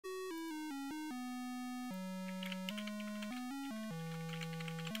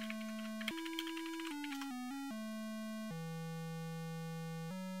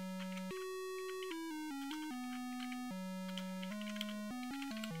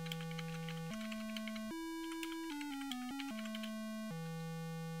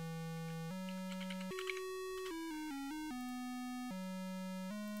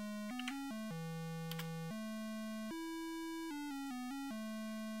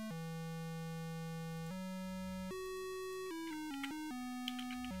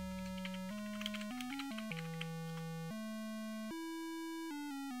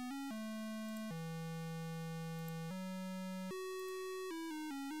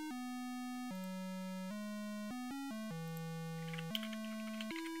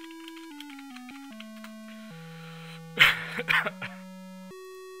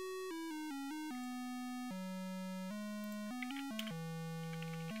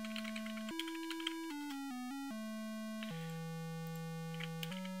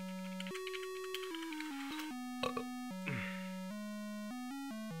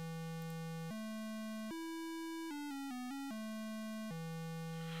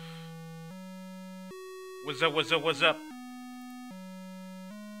What's up, what's up, what's up?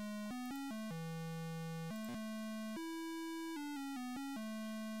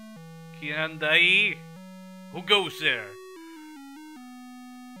 ¿Quién anda ahí? Who goes there?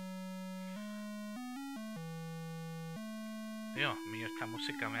 Dios mío, esta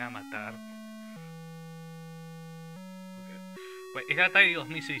música me va a matar. Bueno, es Atari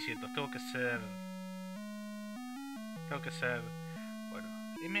 2600, tengo que ser... Bueno,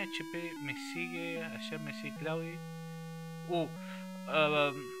 MHP me sigue, ayer me sigue Claudia. Well,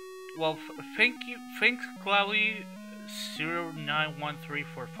 thanks Claudia 0913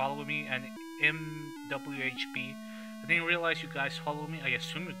 for following me, and MWHP. I didn't realize you guys follow me. I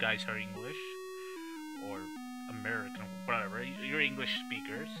assume you guys are English or American, whatever. You're English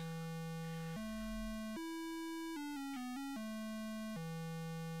speakers.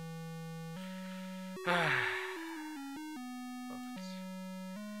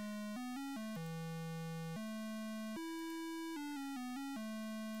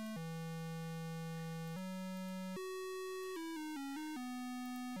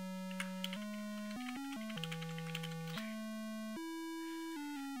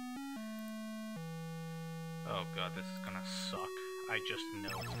 Oh god, this is gonna suck. I just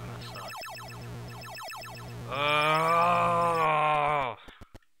know it's gonna suck. Oh!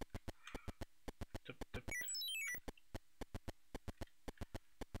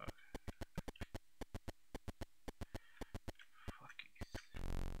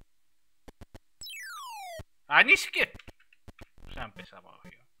 Ah, ni siquiera. Ya empezamos,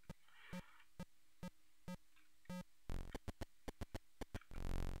 yo.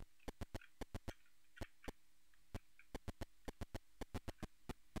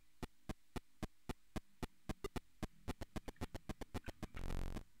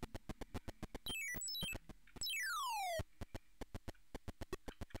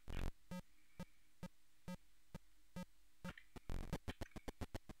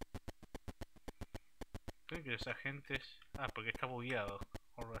 Creo que los agentes... Ah, porque está bugueado,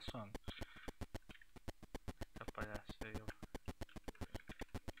 por razón. Está para hacer...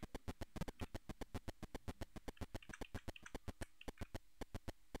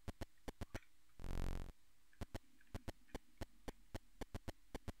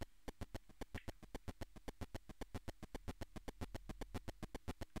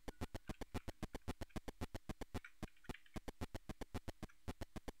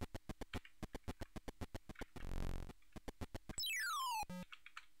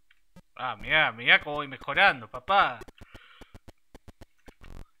 Ah, mirá cómo voy mejorando, papá.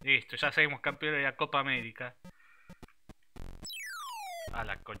 Listo, ya seguimos campeones de la Copa América. A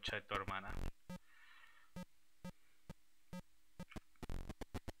la concha de tu hermana.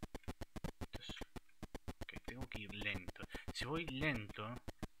 Entonces, ok, tengo que ir lento. Si voy lento...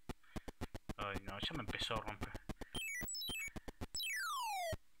 Ay no, ya me empezó a romper.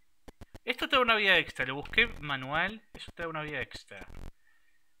 Esto te da una vida extra. Lo busqué manual. Eso te da una vida extra.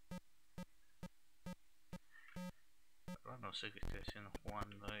 No sé qué estoy haciendo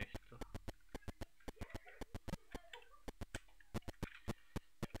jugando esto.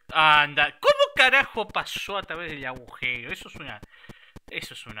 Anda, ¿cómo carajo pasó a través del agujero? Eso es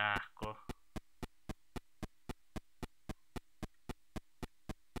un asco.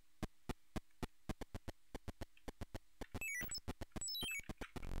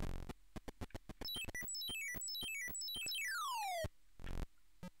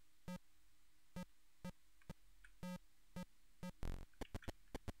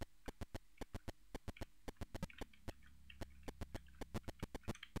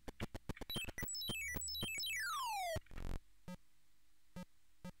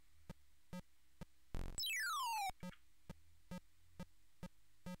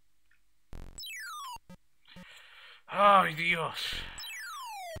 Ay, Dios.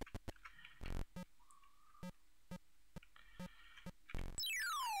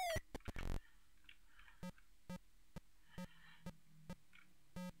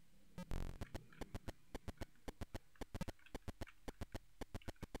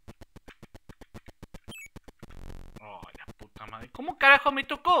 Oh, la puta madre. ¿Cómo carajo me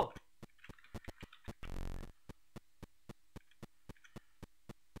tocó?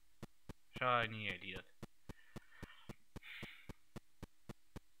 Ya ni Elliot.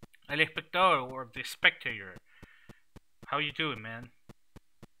 El espectador, or the spectator. How you doing, man?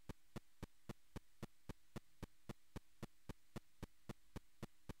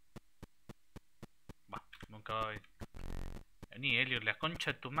 Bah, nunca va a venir. Vení, Elliot, la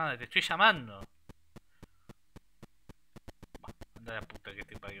concha de tu madre, te estoy llamando. Bah, anda la puta que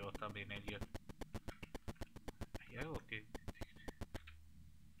te parió vos también, Elliot. Hay algo que...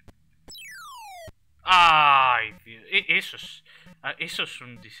 ¡Ay, Dios! Eso es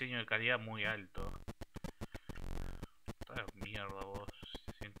un diseño de calidad muy alto. Esta mierda, vos,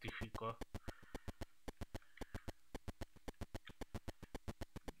 científico.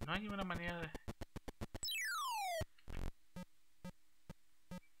 No hay ninguna manera de...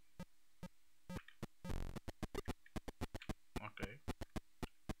 Ok.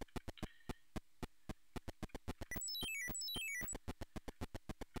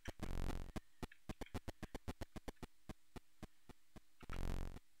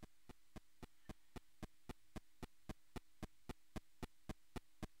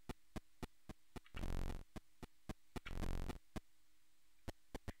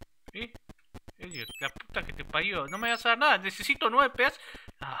 ¿Eh? Elliot, la puta que te parió. No me vas a dar nada. Necesito 9 pedazos.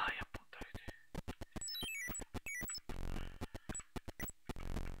 Ay, la puta que te...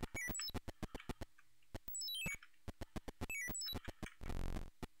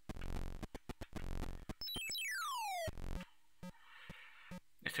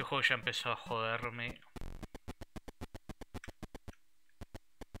 Este juego ya empezó a joderme.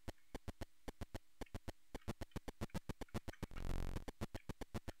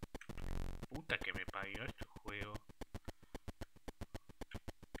 Puta que me parió este juego.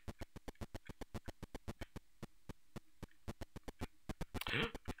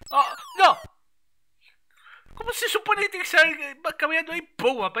 ¡Oh! ¡No! ¿Cómo se supone que vas caminando ahí?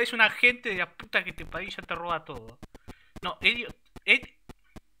 ¡Pum! Aparece un agente de la puta que te parió y ya te roba todo. No, Elliot...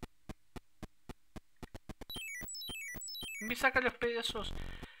 Me saca los pedazos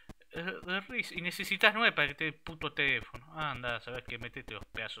de Riz. Y necesitas 9 para que te dé puto teléfono. Anda, sabes que metete los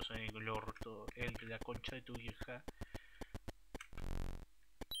pedazos en el orto. Entre la concha de tu vieja.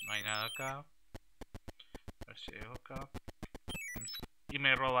 No hay nada acá. A ver si veo acá. Y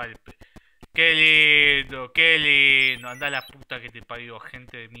me roba el... ¡Qué lindo! ¡Qué lindo! Anda la puta que te parió,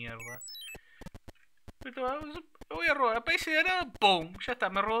 gente de mierda. Lo voy a robar. Aparece de nada. ¡Pum! Ya está,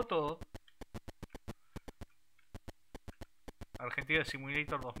 me robó todo. Argentina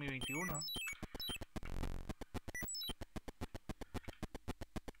Simulator 2021.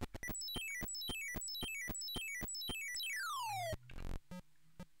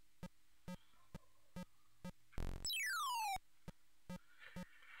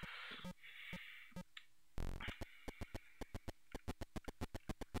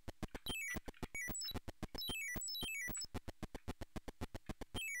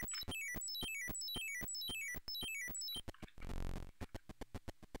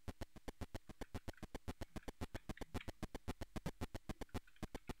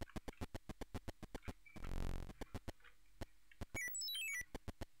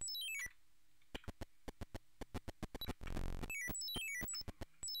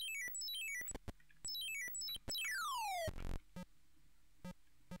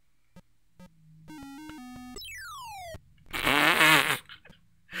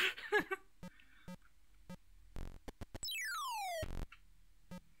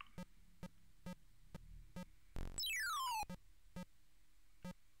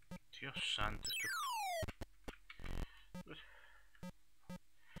 Dios santo, esto...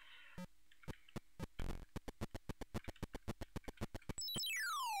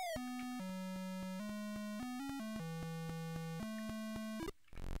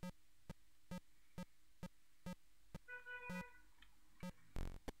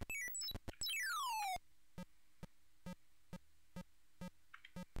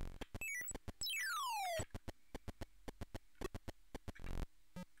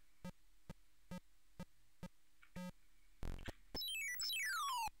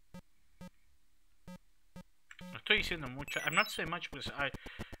 No estoy diciendo mucho. I'm not saying much because I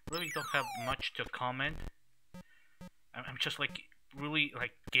really don't have much to comment. I'm just like really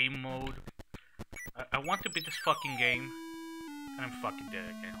like game mode. I want to beat this fucking game, and I'm fucking dead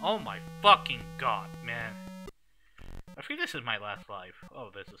again. Oh my fucking god, man! I think this is my last life. Oh,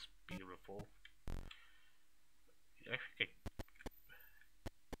 this is beautiful. I think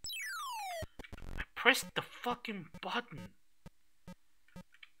I pressed the fucking button.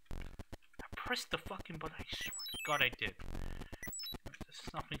 I pressed the fucking button. I swear to God, I did.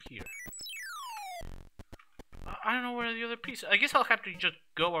 There's nothing here. I don't know where the other pieces. I guess I'll have to just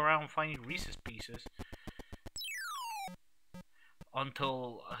go around finding Reese's pieces.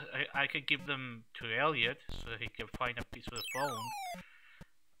 until I could give them to Elliot so he can find a piece of the phone.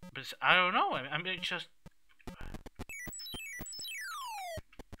 But I don't know. I mean, just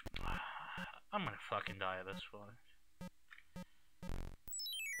I'm gonna fucking die at this one.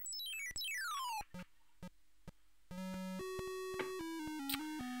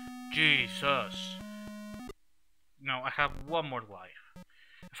 Jesus. No, I have one more life.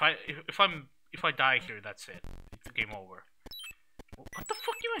 If I die here, that's it. It's game over. What the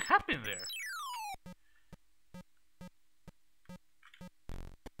fuck even happened there?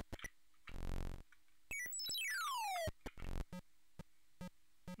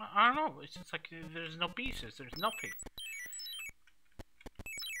 I don't know. It's just like there's no pieces. There's nothing.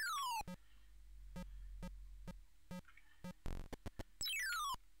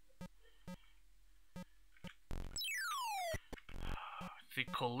 The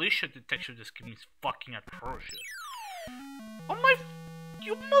collision detection of this game is fucking atrocious. Oh my...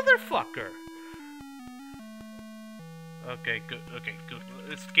 You motherfucker! Okay, good. Okay, good.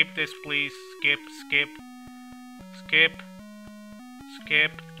 Let's skip this, please. Skip, skip. Skip.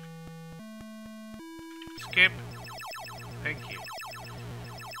 Skip. Skip. Thank you.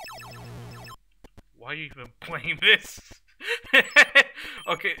 Why are you even playing this?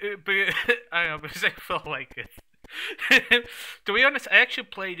 Okay, but I don't know, because I felt like it. To be honest, I actually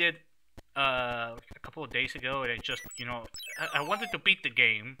played it a couple of days ago, and I just, you know, I wanted to beat the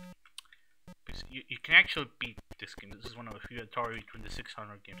game. Because you can actually beat this game. This is one of the few Atari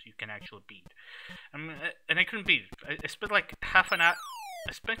 2600 games you can actually beat. I mean, and I couldn't beat it. I spent like half an hour.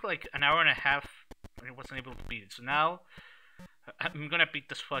 I spent like an hour and a half, and I wasn't able to beat it. So now, I'm gonna beat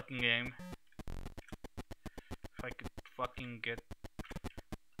this fucking game. If I could fucking get...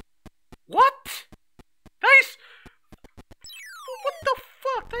 What? That is... What the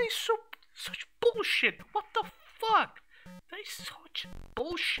fuck? That is such bullshit. What the fuck? That is such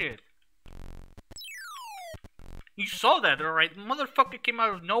bullshit. You saw that, alright? Motherfucker came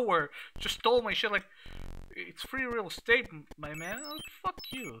out of nowhere, just stole my shit like... It's free real estate, my man. Oh, fuck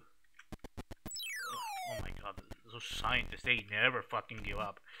you. Oh my god, those scientists, they never fucking give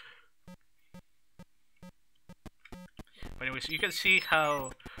up. But anyways, you can see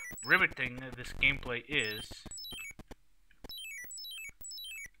how riveting this gameplay is.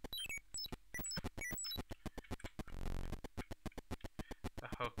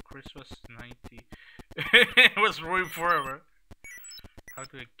 How Christmas 90 it was ruined forever. How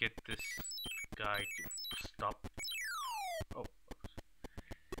do I get this guy to stop? Oh,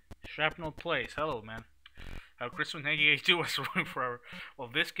 Shrapnel Place. Hello, man. How Christmas 1982 was ruined forever. Well,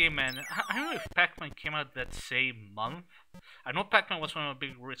 this game, man. I don't know if Pac-Man came out that same month. I know Pac-Man was one of the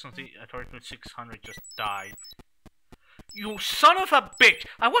big reasons the Atari 2600 just died. You son of a bitch!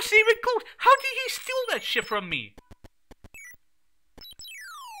 I wasn't even close. How did he steal that shit from me?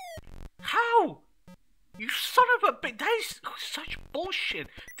 How? You son of a bitch! That is such bullshit.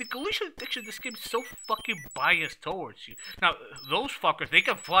 The collision detection of this game is so fucking biased towards you. Now, those fuckers, they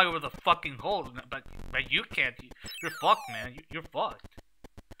can fly over the fucking hole, but you can't. You're fucked, man. You're fucked.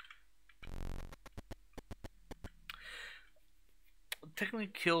 Technically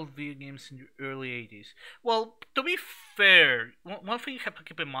killed video games in the early 80s. Well, to be fair, one thing you have to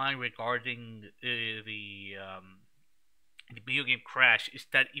keep in mind regarding the video game crash is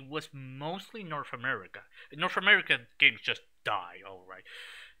that it was mostly North America. In North America, games just die, alright.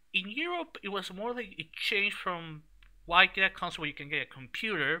 In Europe, it was more like it changed from why get a console where you can get a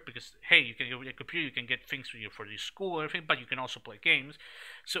computer, because hey, you can get a computer, you can get things for your school and everything, but you can also play games.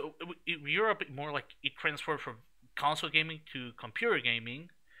 So in Europe, more like it transferred from console gaming to computer gaming,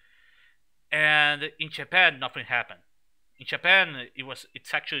 and in Japan, nothing happened. In Japan,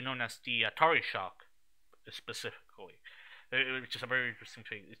 it's actually known as the Atari shock, specifically. Which is a very interesting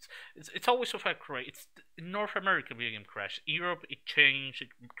thing. It's always a fact, right? It's North America video game crash. Europe, it changed, it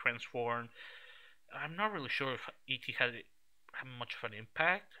transformed. I'm not really sure if ET had much of an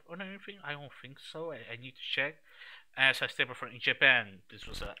impact on anything. I don't think so. I need to check. As I stated before, in Japan, this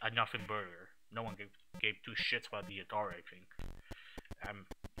was a nothing burger. No one gave two shits about the Atari, I think.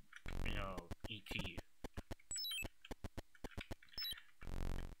 You know, ET.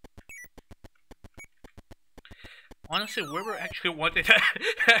 Honestly, whoever actually wanted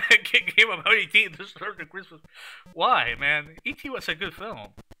a game about E.T. to start the Christmas... Why, man? E.T. was a good film.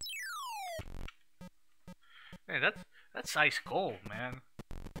 Hey, that's ice cold, man.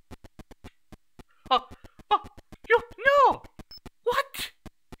 Oh, you... No! What?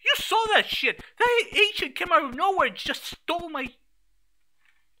 You saw that shit! That agent came out of nowhere and just stole my...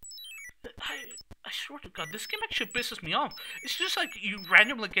 I swear to God, this game actually pisses me off. It's just like you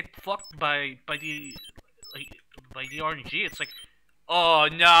randomly get fucked by the... by the RNG. It's like, Oh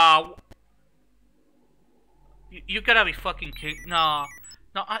no! You gotta be fucking kidding! No,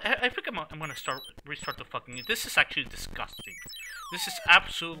 no. I think I'm gonna restart the fucking. This is actually disgusting. This is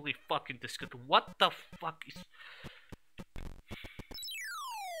absolutely fucking disgusting. What the fuck is?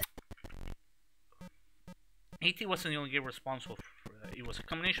 AT wasn't the only game responsible for that. It was a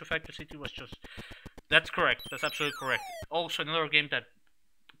combination of factors. AT was just. That's correct. That's absolutely correct. Also, another game that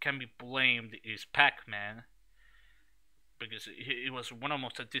can be blamed is Pac-Man, because it was one of the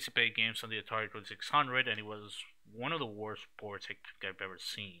most anticipated games on the Atari 2600, and it was one of the worst ports I've ever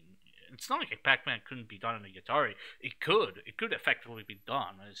seen. It's not like Pac-Man couldn't be done on the Atari. It could. It could effectively be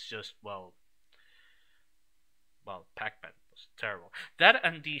done. It's just, Pac-Man was terrible. That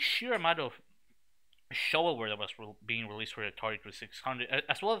and the sheer amount of shovelware that was being released for the Atari 2600,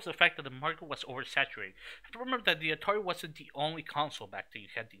 as well as the fact that the market was oversaturated. Remember that the Atari wasn't the only console back then. You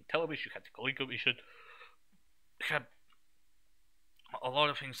had the Intellivision, you had the ColecoVision, you had a lot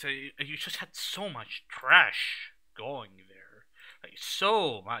of things. You just had so much trash going there, like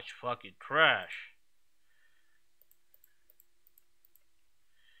so much fucking trash.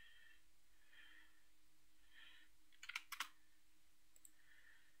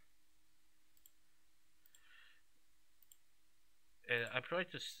 I've tried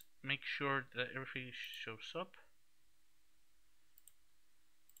to make sure that everything shows up.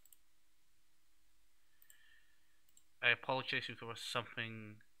 I apologize if there was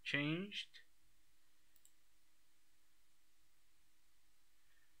something changed.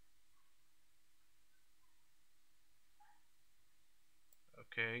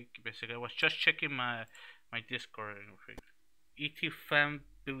 Okay, basically I was just checking my Discord and everything. ET fan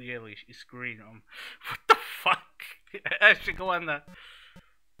Billie Eilish is green. What the fuck? I should go on the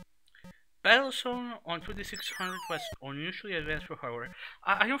Battlezone on 2600 was unusually advanced for hardware.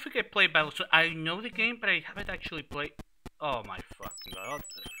 I don't think I played Battlezone. I know the game, but I haven't actually played. Oh my fucking god!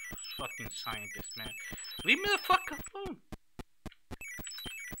 Fucking scientist, man! Leave me the fuck alone!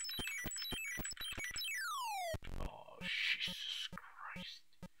 Oh Jesus Christ!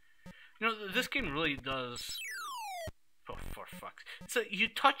 You know this game really does. For fuck's. So you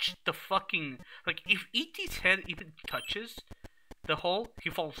touch the fucking like if ET's head even touches the hole, he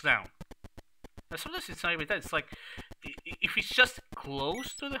falls down. And sometimes it's not even that. It's like if he's just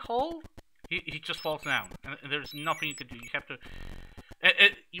close to the hole, he just falls down, and there's nothing you can do. You have to.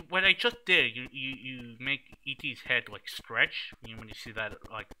 What I just did, you make ET's head like stretch. When you see that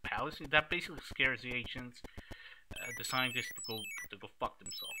like palace, that basically scares the agents, the scientists to go fuck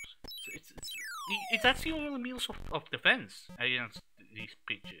themselves. So that's the only means of defense against these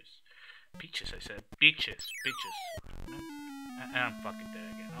peaches. Peaches, I said. Beaches. And I'm fucking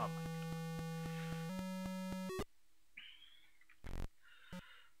dead again. Oh my god.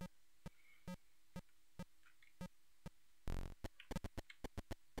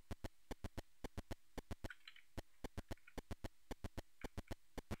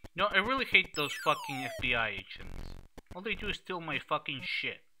 No, I really hate those fucking FBI agents. All they do is steal my fucking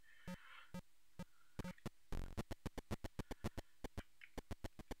shit.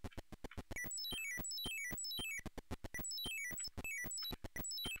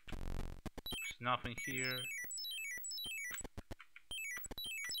 There's nothing here.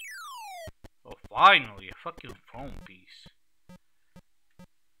 Oh, finally, a fucking phone piece.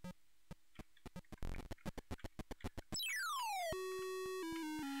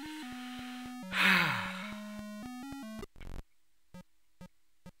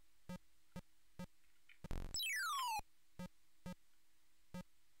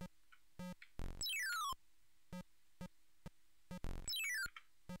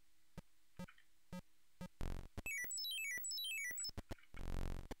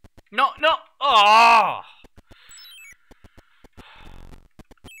 No, no! Oh!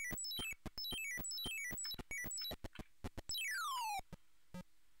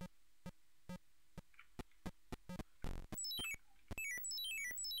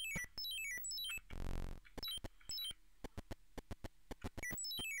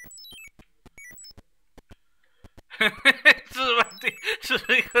 Sus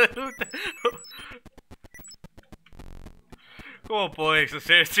hijos de puta. ¿Cómo podés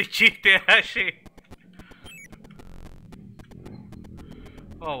hacer ese chiste así?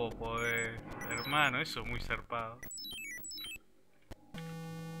 ¿Cómo podés? Hermano, eso es muy zarpado.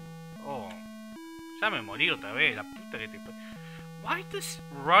 Oh, ya me morí otra vez, la puta que te... Why does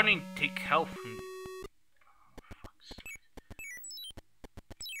running take health from...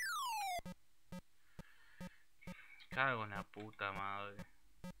 Cago en la puta madre.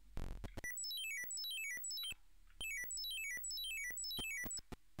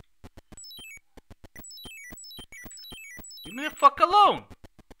 Leave me the fuck alone!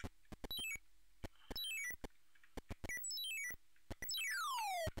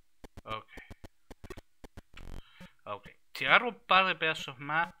 Ok. Ok. Si agarro un par de pedazos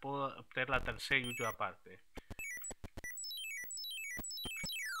más, puedo obtener la tercera y última parte.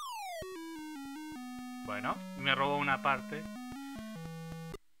 Bueno, me robó una parte.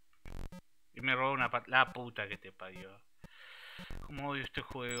 Y me robó una parte. La puta que te parió. Como odio este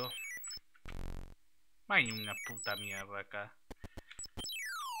juego. No hay una puta mierda acá.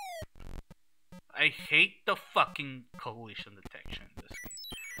 I hate the fucking collision detection in this game.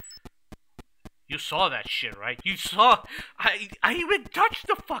 You saw that shit, right? You saw. I even touched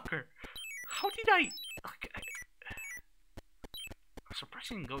the fucker. How did I? Okay, I'm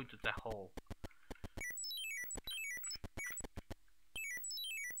surprised I didn't go into that hole.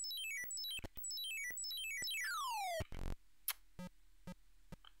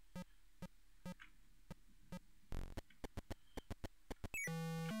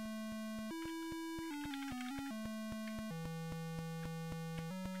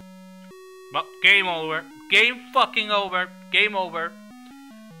 Well, game over. Game fucking over. Game over.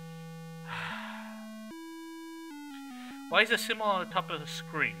 Why is the symbol on the top of the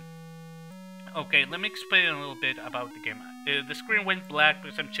screen? Okay, let me explain a little bit about the game. The screen went black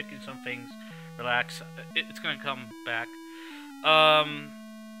because I'm checking some things. Relax. It's gonna come back.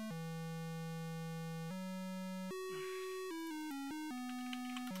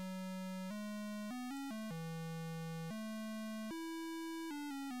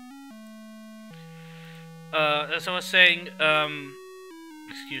 As I was saying,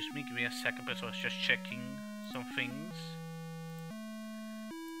 excuse me, give me a second, because I was just checking some things.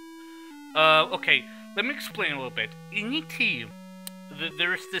 Okay, let me explain a little bit. In ET,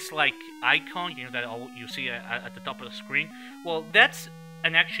 there's this, like, icon, you know, that you see at the top of the screen. Well, that's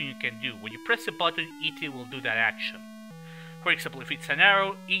an action you can do. When you press the button, ET will do that action. For example, if it's an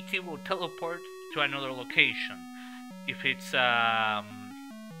arrow, ET will teleport to another location. If it's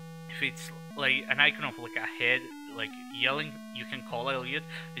like an icon of like a head, like yelling, you can call Elliot,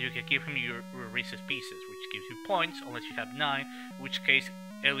 and you can give him your Reese's Pieces, which gives you points, unless you have 9, in which case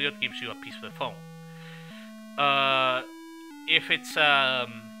Elliot gives you a piece of the phone. If it's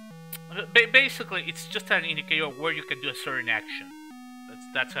basically, it's just an indicator of where you can do a certain action.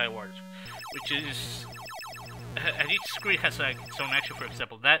 That's how it works. Which is, and each screen has like its own action. For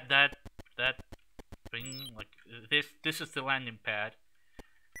example, that thing, like this is the landing pad.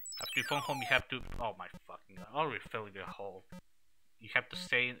 After you phone home, you have to. Oh my fucking god! I'll refill the hole. You have to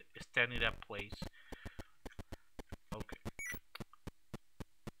stand in that place. Okay.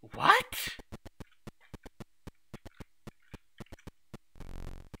 What?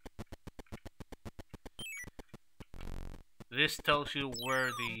 This tells you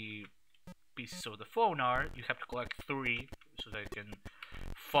where the pieces of the phone are. You have to collect 3 so that you can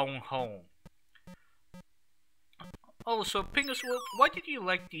phone home. Oh, so Pingus, well, why did you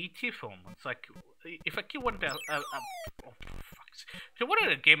like the ET film? It's like, if a kid wanted oh, fuck. If you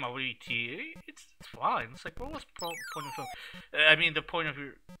wanted a game about ET, it's fine. It's like, what was the point of film? I mean, the point of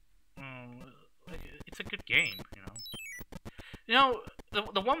your, it's a good game, you know. You know,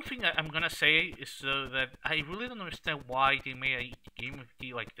 the one thing I'm gonna say is that I really don't understand why they made a game of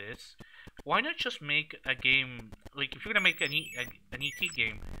ET like this. Why not just make a game, like, if you're gonna make an ET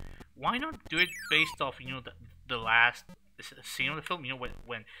game, why not do it based off, you know, the last scene of the film, you know,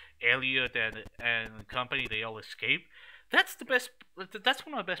 when Elliot and company, they all escape. That's the best. That's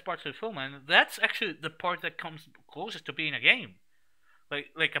one of the best parts of the film, and that's actually the part that comes closest to being a game,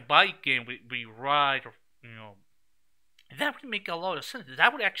 like a bike game where you ride, or, you know, that would make a lot of sense.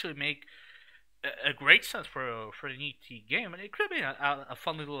 That would actually make a great sense for an ET game, and it could have been a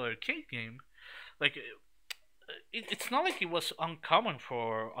fun little arcade game. Like, it's not like it was uncommon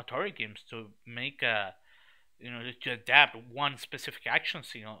for Atari games to make a, you know, to adapt one specific action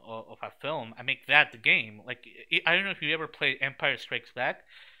scene of a film and make that the game. Like, I don't know if you ever played Empire Strikes Back.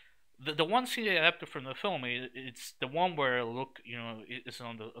 The one scene they adapted from the film, it's the one where Luke, you know, is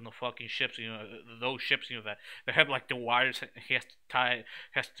on the fucking ships, you know, those ships, you know, that they have like the wires. He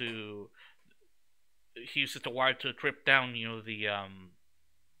uses the wire to trip down, you know, the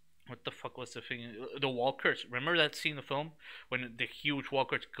what the fuck was the thing? The walkers. Remember that scene in the film when the huge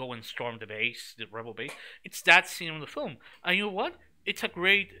walkers go and storm the base, the rebel base? It's that scene in the film. And you know what? It's a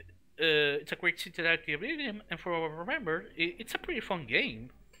great scene to that game. And for what I remember, it's a pretty fun game.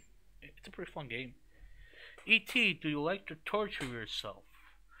 It's a pretty fun game. E.T., do you like to torture yourself?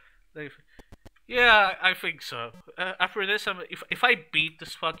 Like, yeah, I think so. After this, if I beat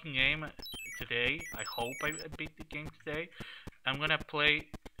this fucking game today, I hope I beat the game today, I'm gonna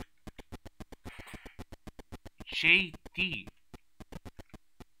play D.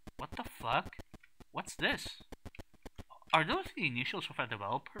 What the fuck? What's this? Are those the initials of a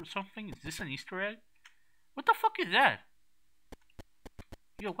developer or something? Is this an Easter egg? What the fuck is that?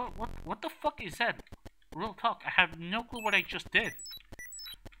 Yo, what the fuck is that? Real talk, I have no clue what I just did.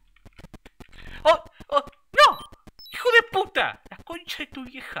 Oh, no! ¡Hijo de puta! La concha de tu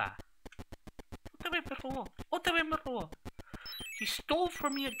vieja. Otra vez me robó. He stole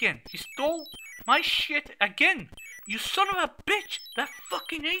from me again. He stole my shit again. You son of a bitch! That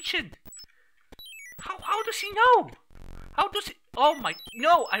fucking agent! How does he know? How does he... Oh my...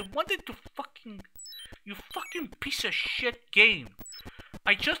 No, I wanted to fucking... You fucking piece of shit game.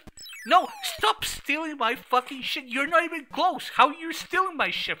 I just... No, stop stealing my fucking shit. You're not even close. How are you stealing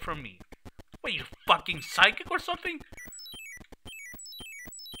my shit from me? What, you fucking psychic or something?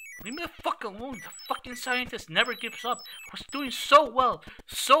 Leave me the fuck alone. The fucking scientist never gives up. I was doing so well,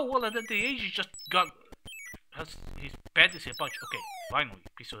 and then the agent just got... He's bad as a bunch. Okay, finally,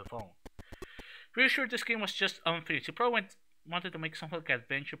 piece of the phone. Pretty sure this game was just unfinished. He probably wanted to make something like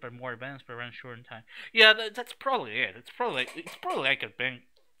adventure, but more advanced, but around short in time. Yeah, that's probably it. It's probably like adventure.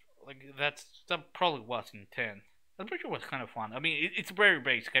 Like that probably was intent. Adventure was kind of fun. I mean, it's very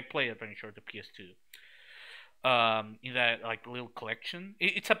basic. I played Adventure on the PS2. In that like little collection.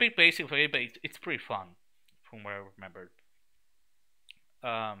 It's a bit basic, but it's pretty fun, from what I remembered.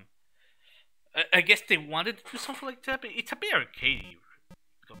 I guess they wanted to do something like that, but it's a bit arcadey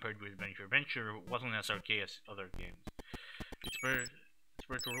compared with Adventure. Adventure wasn't as arcade as other games. It's very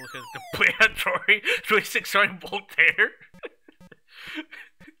to really have to play Atari 2600 Voltaire.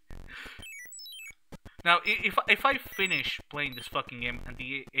 Now, if I finish playing this fucking game and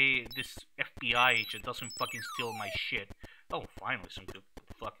this FBI agent doesn't fucking steal my shit, oh, finally some good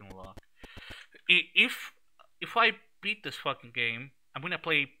fucking luck. If I beat this fucking game, I'm gonna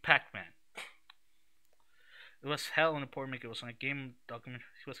play Pac-Man. It was hell on the poor maker. It was on a game document.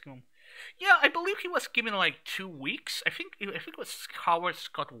 He was given, yeah, I believe he was given like 2 weeks. I think it was Howard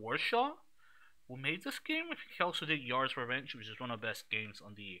Scott Warshaw who made this game. I think he also did Yard's Revenge, which is one of the best games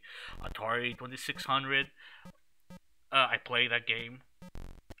on the Atari 2600. I played that game.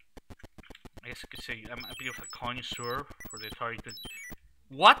 I guess you could say I'm a bit of a connoisseur for the Atari.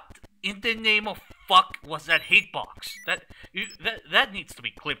 What in the name of fuck was that hitbox? That needs to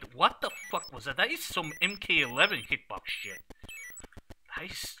be clipped. What the fuck was that? That is some MK11 hitbox shit.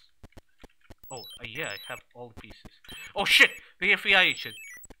 Nice. Oh, yeah, I have all the pieces. Oh shit! The FBI agent.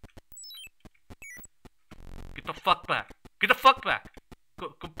 Get the fuck back. Get the fuck back.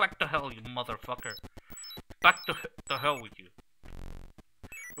 Go back to hell, you motherfucker. Back to hell with you.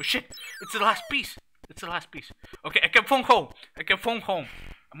 Oh shit! It's the last piece. It's the last piece. Okay, I can phone home.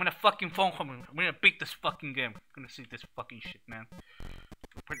 I'm gonna fucking phone home. I'm gonna beat this fucking game. I'm gonna see this fucking shit, man.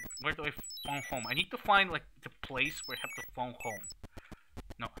 Where do I phone home? I need to find like the place where I have to phone home.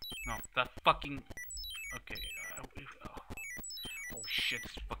 No, that fucking... Okay, holy shit,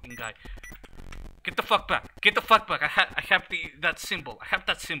 this fucking guy. Get the fuck back. Get the fuck back. I have that symbol. I have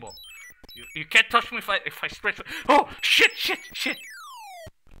that symbol. You can't touch me if I stretch... Oh, shit.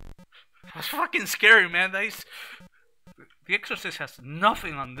 That's fucking scary, man. That is... The Exorcist has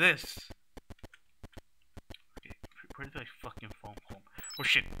nothing on this. Okay, where did I fucking phone home? Oh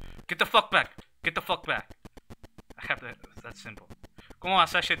shit. Get the fuck back. Get the fuck back. I have that symbol. ¿Cómo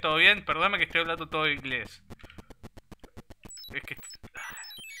vas, Sasha? ¿Todo bien? Perdóname que estoy hablando todo inglés. Es que...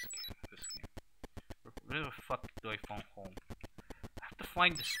 This game. Where the fuck do I phone home? I have to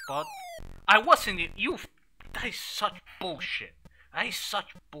find the spot. I wasn't in... You... That is such bullshit.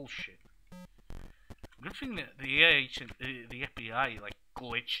 Good thing that the agent, the FBI, like,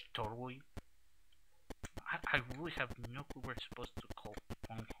 glitched totally. I really have no clue where it's supposed to call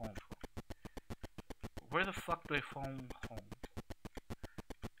phone home from. Where the fuck do I phone home?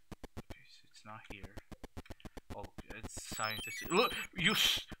 Okay, so it's not here. Oh, it's scientist. Look,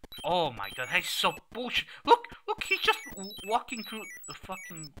 oh my god, that's so bullshit. Look, he's just walking through the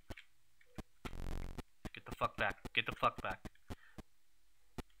fucking... Get the fuck back.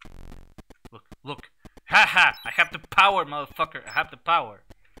 Look. Haha! I have the power, motherfucker. I have the power.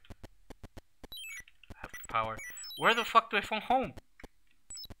 Where the fuck do I phone home?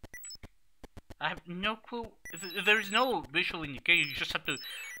 I have no clue. There is no visual indication. You just have to,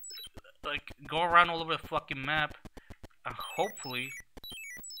 like, go around all over the fucking map. And hopefully...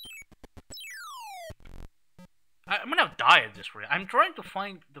 I'm gonna die at this rate. I'm trying to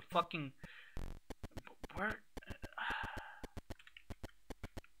find the fucking... Where...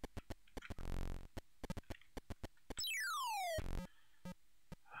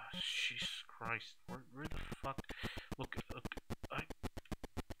 Christ, where the fuck? Look,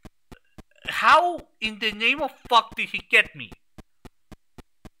 How in the name of fuck did he get me?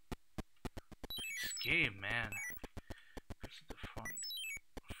 This game, man. Where's the phone?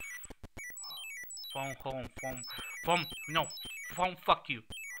 Phone home, phone, no, phone fuck you.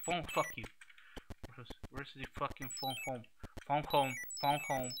 Phone fuck you. Where's the fucking phone home? Phone home, phone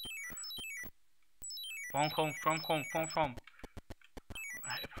home. Phone home, phone home, phone home.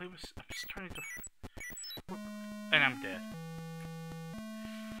 I'm just trying to... And I'm dead.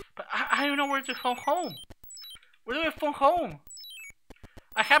 But I don't know where to phone home. Where do I phone home?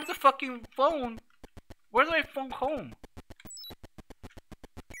 I have the fucking phone. Where do I phone home?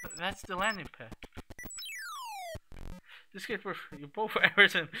 That's the landing pad. This kid, you both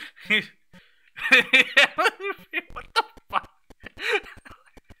Everton. What the fuck?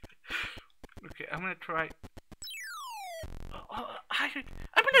 Okay, I'm gonna try. I'm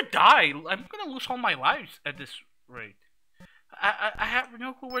gonna die. I'm gonna lose all my lives at this rate. I have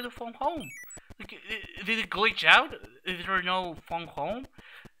no clue where to phone home. Like, did it glitch out? Is there no phone home?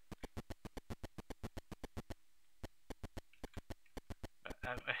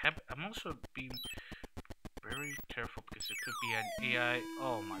 I'm also being very careful because it could be an AI.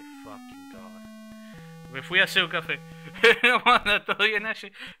 Oh my fucking god. Me fui a hacer un café. Todavía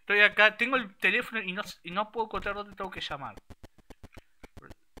nace. Estoy acá. Tengo el teléfono y no puedo encontrar dónde tengo que llamar.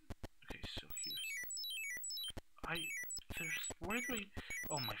 Okay, so here's. Where do we.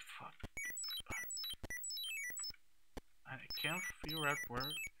 Oh my fuck. I can't figure out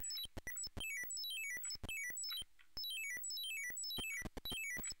where.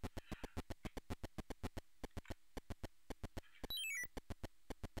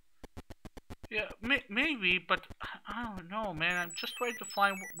 Yeah, maybe, but I don't know, man. I'm just trying to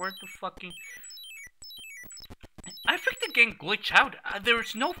find where to fucking... I think the game glitched out.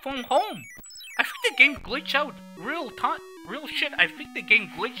 There's no phone home. I think the game glitched out. Real shit. I think the game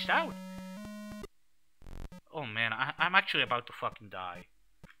glitched out. Oh man, I'm actually about to fucking die.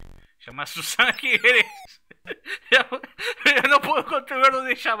 Llama a Susana, ¿quién eres? Ya no puedo controlar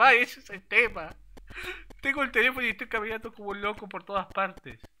dónde llamar, ese es el tema. Tengo el teléfono y estoy caminando como un loco por todas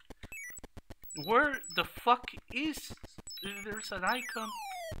partes. Where the fuck is? There's an icon.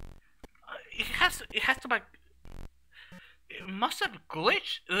 It has to like. It must have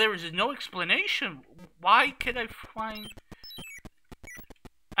glitched. There is no explanation. Why can I find?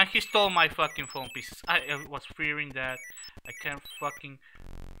 And he stole my fucking phone pieces. I was fearing that I can't fucking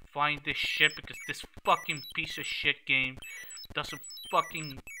find this shit because this fucking piece of shit game doesn't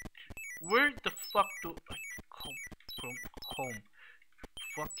fucking. Where the fuck do I come from? Home.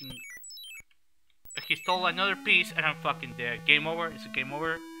 Fucking. He stole another piece and I'm fucking dead. Game over? Is it game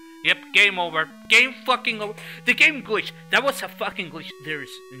over? Yep, game over. Game fucking over. The game glitched. That was a fucking glitch. There's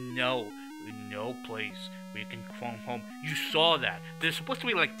no place where you can phone home. You saw that. There's supposed to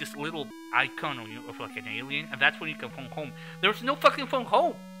be like this little icon of like an alien, and that's when you can phone home. There's no fucking phone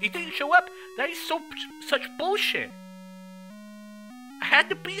home. It didn't show up. That is such bullshit. I had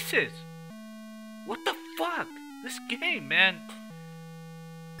the pieces. What the fuck? This game, man.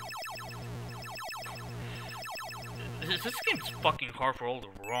 This game's fucking hard for all the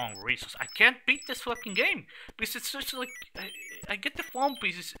wrong reasons. I can't beat this fucking game because it's just like I get the phone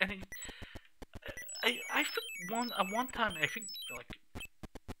pieces and I think one time I think like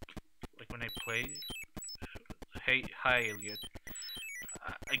when I played hi Elliot,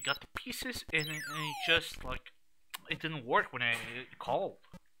 I got the pieces and it just like it didn't work when I called.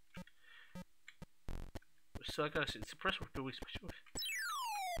 So I gotta say it's impressive for 2 weeks.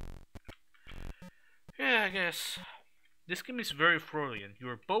 Yeah, I guess. This game is very Freudian.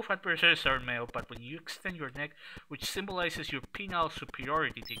 Your both adversaries are male, but when you extend your neck, which symbolizes your penile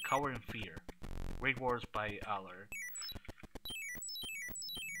superiority, they cower in fear. Great Wars by Aller.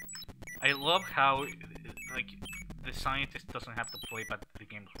 I love how, like, the scientist doesn't have to play by the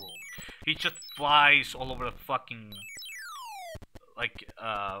game's rules. He just flies all over the fucking, like,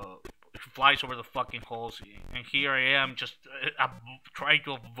 flies over the fucking holes, and here I am just trying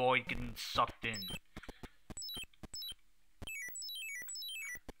to avoid getting sucked in.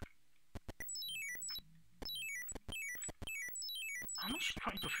 I'm just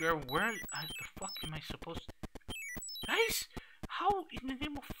trying to figure out where the fuck am I supposed to... Guys, how in the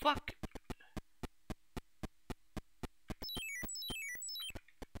name of fuck?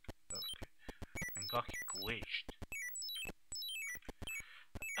 Okay, and got glitched.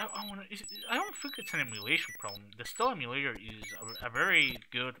 I don't think it's an emulation problem. The Still emulator is a very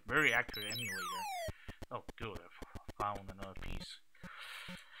good, very accurate emulator. Oh, good, I found another piece.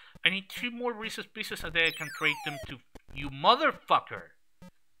 I need 2 more Reese's Pieces a day. I can trade them to you, motherfucker.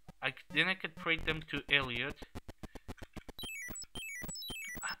 Then I can trade them to Elliot.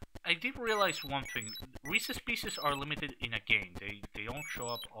 I did realize one thing. Reese's Pieces are limited in a game. They don't show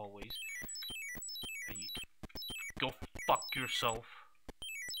up always. And you go fuck yourself.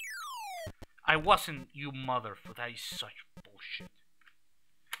 I wasn't, you mother. For that is such bullshit.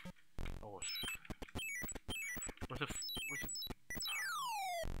 Oh,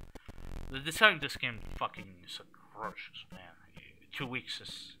 the design of this game fucking is atrocious, man. 2 weeks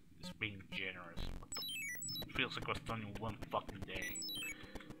is being generous. What the feels like it was done in one fucking day.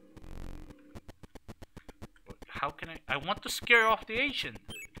 But how can I want to scare off the agent,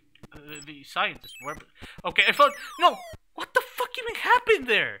 the scientist. Okay, I thought no. What the fuck even happened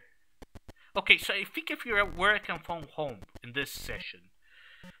there? Okay, so I think if you're at where I can phone home in this session,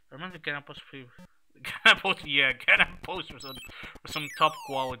 remember the Ghana Post for Ghana Post for some top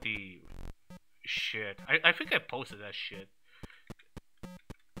quality shit. I think I posted that shit.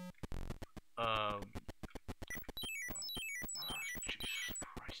 Oh, Jesus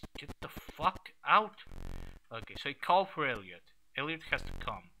Christ, get the fuck out. Okay, so I called for Elliot. Elliot has to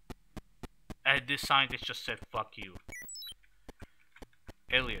come. And this scientist just said, fuck you.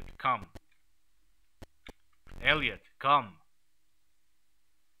 Elliot, come. Elliot, come.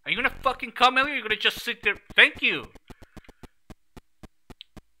 Are you gonna fucking come, Elliot? Or are you gonna just sit there? Thank you.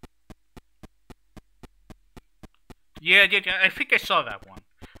 Yeah, I think I saw that one.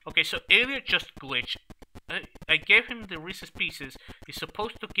 Okay, so Elliot just glitched. I gave him the Reese's Pieces. He's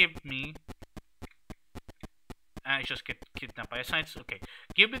supposed to give me. I just get kidnapped by a scientist. Okay,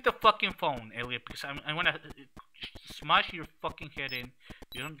 give me the fucking phone, Elliot, because I'm gonna smash your fucking head in.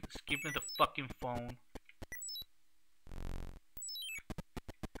 You don't give me the fucking phone.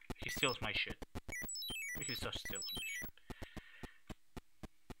 He steals my shit. He just steals my shit.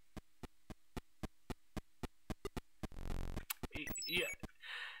 Yeah,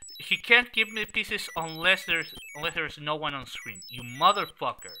 he can't give me pieces unless there's no one on screen. You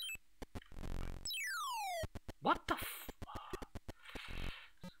motherfucker. What the f...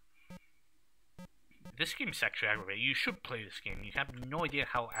 This game is actually aggravating. You should play this game. You have no idea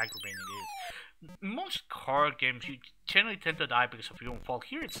how aggravating it is. Most car games, you generally tend to die because of your own fault.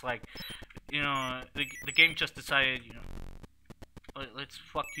 Here it's like, you know, the game just decided, you know, let's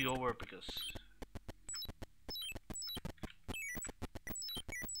fuck you over because...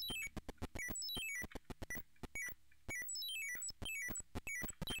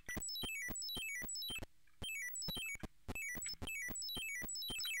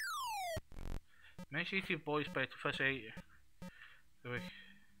 Mention your voice by Professor A.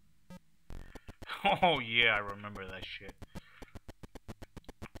 Oh yeah, I remember that shit.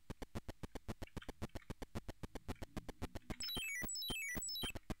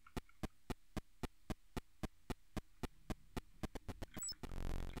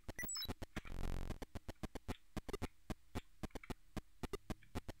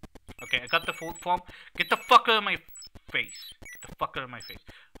 Okay, I got the full form. Get the fuck out of my face. Get the fuck out of my face.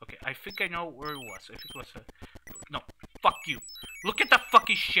 Okay, I think I know where it was. I think it was a... No, fuck you. Look at that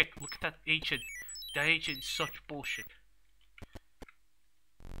fucking shit. Look at that agent. That agent is such bullshit.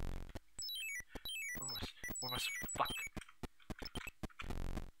 Where was fuck?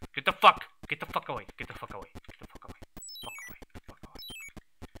 Get the fuck. Get the fuck away. Get the fuck away. Get the fuck away. Fuck away. Fuck away.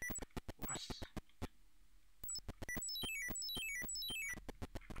 Where was...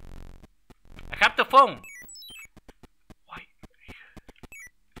 I have the phone. Why?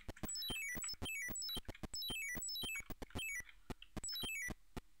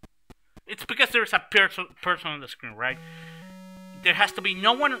 It's because there's a person on the screen, right? There has to be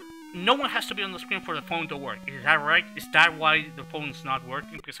no one has to be on the screen for the phone to work. Is that right? Is that why the phone's not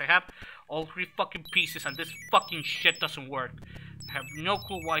working? Because I have all 3 fucking pieces and this fucking shit doesn't work. I have no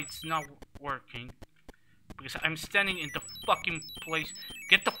clue why it's not working. Because I'm standing in the fucking place.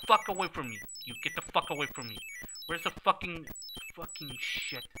 Get the fuck away from me. You get the fuck away from me. Where's the fucking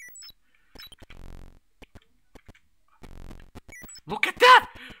shit? Look at that!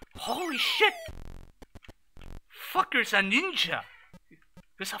 Holy shit! Fucker's a ninja!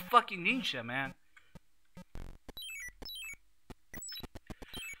 There's a fucking ninja, man.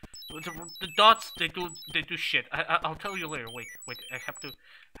 The dots, they do shit. I'll tell you later. Wait. I have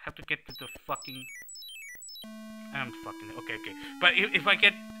to get to the fucking... I'm fucking... Okay. But if I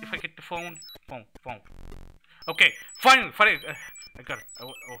get the phone. Okay, finally. I got it.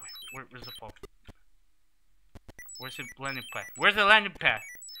 Oh, where's the phone? Where's the landing pad? Where's the landing pad?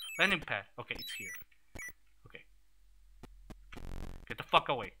 Landing pad. Okay, it's here. Okay. Get the fuck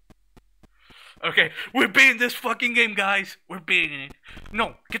away. Okay, we're beating this fucking game, guys. We're beating it.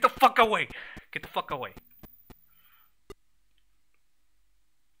 No, get the fuck away. Get the fuck away. Get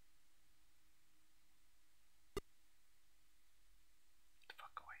the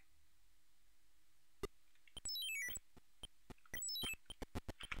fuck away.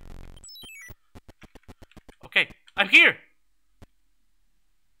 I'm here!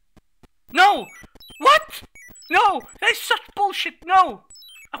 No! What? No! That's such bullshit! No!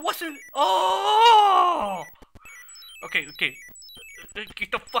 I wasn't. Oh! Okay, okay.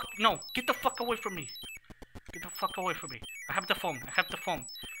 Get the fuck. No! Get the fuck away from me! Get the fuck away from me! I have the phone. I have the phone.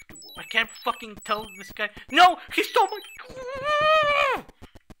 I can't fucking tell this guy. No! He stole my.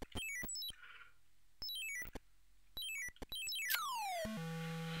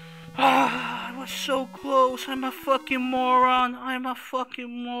 I was so close. I'm a fucking moron. I'm a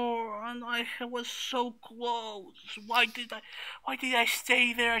fucking moron. I was so close. Why did I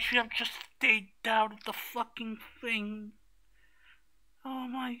stay there? I should have just stayed down at the fucking thing. Oh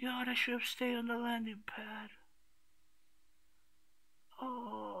my god, I should have stayed on the landing pad.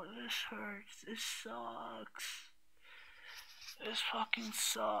 Oh, this hurts. This sucks. This fucking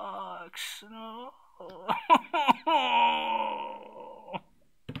sucks. No.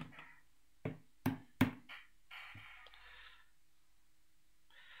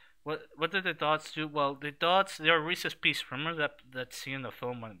 What did the dots do? Well, the dots, they're Reese's Pieces. Remember that scene in the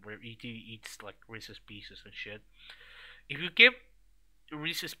film where E.T. eats like Reese's Pieces and shit? If you give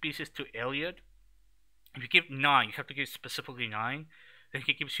Reese's Pieces to Elliot, if you give 9, you have to give specifically 9, then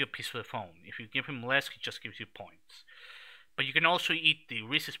he gives you a piece of the phone. If you give him less, he just gives you points. But you can also eat the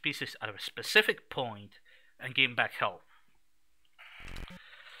Reese's Pieces at a specific point and gain back health.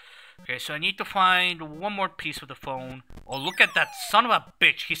 Okay, so I need to find one more piece of the phone. Oh, look at that son of a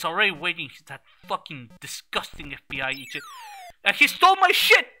bitch. He's already waiting. He's that fucking disgusting FBI agent. And he stole my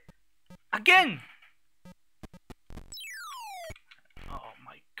shit! Again! Oh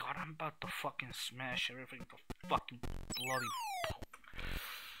my god, I'm about to fucking smash everything to fucking bloody phone.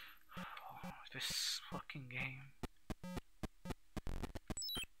 Oh, this fucking game.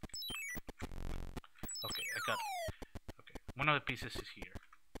 Okay, I got it. Okay, one of the pieces is here.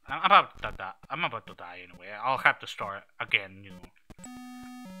 I'm about to die anyway. I'll have to start again, you know.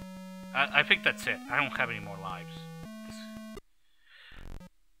 I think that's it. I don't have any more lives.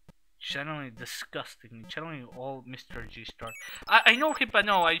 Channeling disgusting. Channeling all Mr. G Star. I know him, but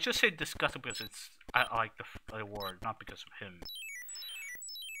no, I just say disgusting because I like the word, not because of him.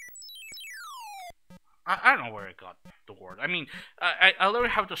 I don't know where I got the word. I mean, I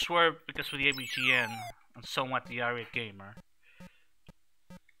learned how to swear because of the ABGN and somewhat the Aria Gamer.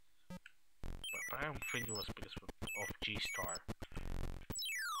 But I don't think it was because of G-Star.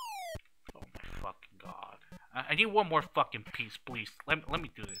 Oh my fucking god. I need one more fucking piece, please. Let me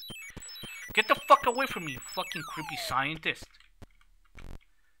do this. Get the fuck away from me, you fucking creepy scientist.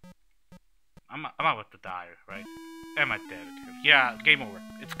 I'm about to die, right? Am I dead? Yeah, game over.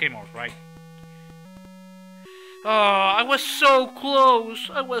 It's game over, right? Oh, I was so close.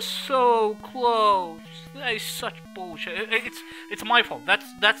 I was so close. That is such bullshit. It's my fault.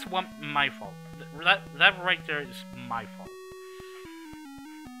 That's my fault. That right there is my fault.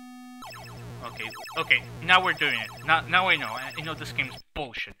 Okay. Now we're doing it. Now I know. I know this game is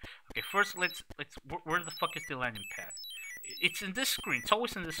bullshit. Okay, first let's. Where the fuck is the landing pad? It's in this screen. It's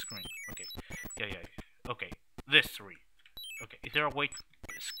always in this screen. Okay. Yeah. Okay. This 3. Okay. Is there a way to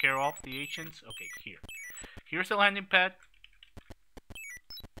scare off the agents? Okay. Here. Here's the landing pad.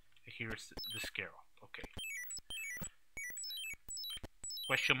 Here's the scare off. Okay.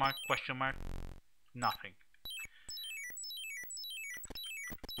 Question mark? Question mark? Nothing.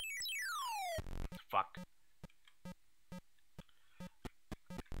 Fuck.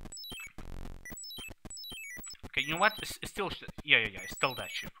 Okay, you know what? It's still yeah. It's still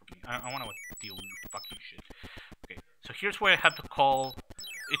that shit for me. I wanna deal with fucking shit. Okay, so here's where I have to call.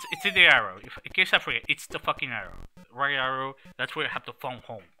 It's in the arrow. In case I forget, it's the fucking arrow. Right arrow. That's where I have to phone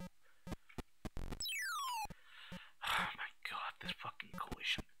home. Oh my god, this fucking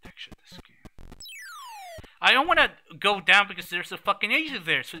collision detection. This game. I don't want to go down because there's a fucking agent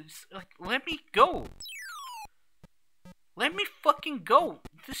there. So it's like, let me go. Let me fucking go.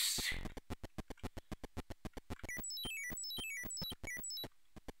 This.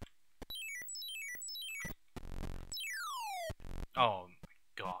 Oh my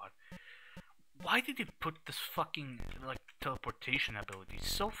god. Why did they put this fucking, like, teleportation ability?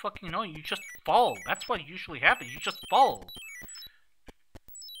 It's so fucking annoying. You just fall. That's what usually happens. You just fall.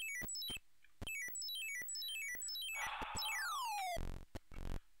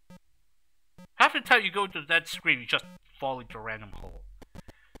 Half the time you go to that screen, you just fall into a random hole.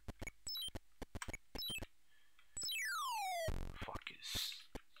 Fuck this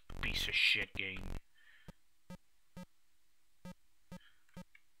piece of shit game.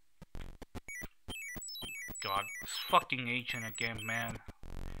 God, this fucking agent again, man.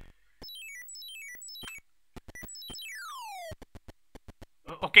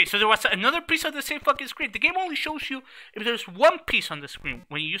 okay, so there was another piece of the same fucking screen. The game only shows you if there's one piece on the screen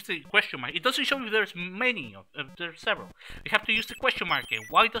when you use the question mark. It doesn't show you if there's many, if there's several. You have to use the question mark again.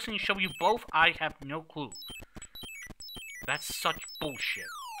 Why doesn't it show you both? I have no clue. That's such bullshit.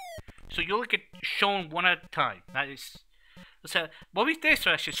 So you only get shown one at a time. That is... O sea, vos viste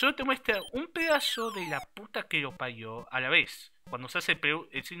eso, Ashley. Solo te muestra un pedazo de la puta que lo parió a la vez. Cuando se hace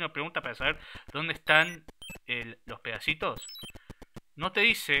el signo de pregunta para saber dónde están los pedacitos, no te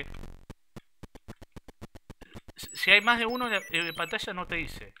dice. Si hay más de uno en pantalla, no te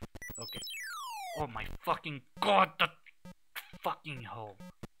dice. Ok. Oh my fucking god, that fucking hole.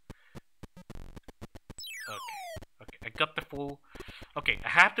 Okay. Okay, I got the full. Okay, I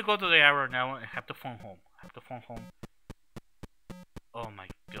have to go to the arrow now and have to phone home. I have to phone home. Oh my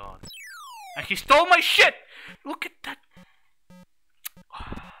god. And he stole my shit! Look at that.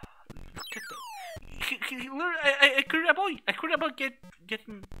 Look at that. He literally, I could avoid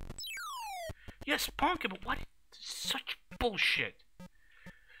getting... Yes, Ponky, but what? Such bullshit.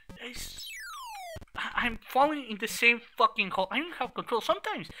 I'm falling in the same fucking hole. I don't have control.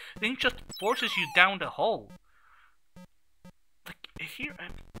 Sometimes it just forces you down the hole. Like, here,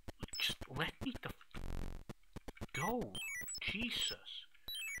 just let me go. Jesus.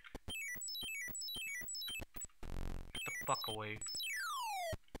 Get the fuck away.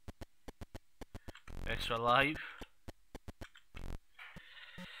 Extra life.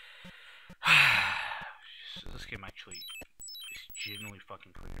 This game actually is genuinely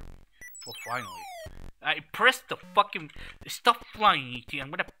fucking clear. Well, finally. I pressed the fucking... Stop flying, E.T.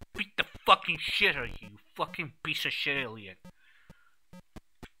 I'm gonna beat the fucking shit out of you, fucking piece of shit alien.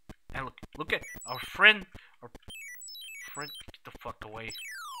 And look at our friend... Get the fuck away.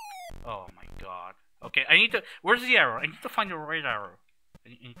 Oh my god. Okay, I need to... Where's the arrow? I need to find the right arrow. I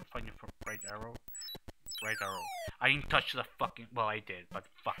need to find the right arrow. Right arrow. I didn't touch the fucking... Well, I did, but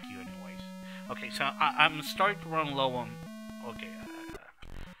fuck you anyways. Okay, so I'm starting to run low on... Okay,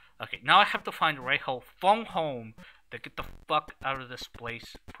 okay, now I have to find the right hole. Phone home to get the fuck out of this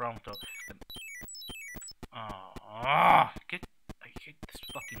place pronto. I hate this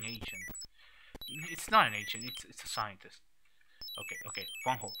fucking agent. It's not an agent, it's a scientist. Okay,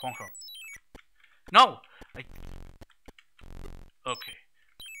 phone home. No! Okay.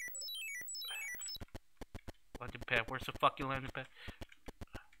 Landing pad, where's the fucking landing pad?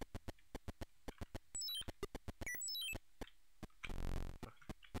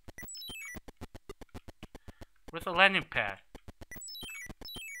 Where's the landing pad?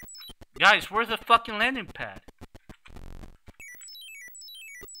 Guys, where's the fucking landing pad?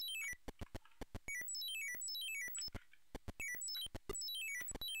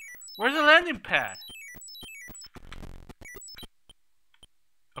 Where's the landing pad?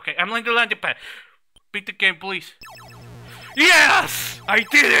 Okay, I'm landing the landing pad. Beat the game, please. Yes! I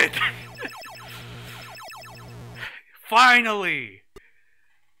did it! Finally!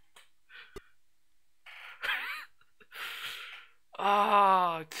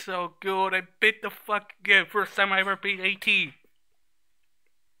 Ah, oh, it's so good. I beat the fucking game. First time I ever beat AT.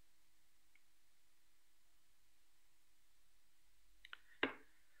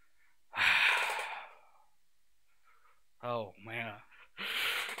 Oh, man.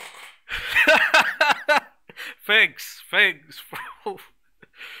 Thanks, bro.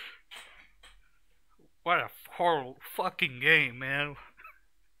 What a horrible fucking game, man.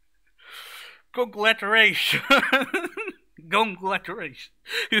 Congratulations. Congratulations.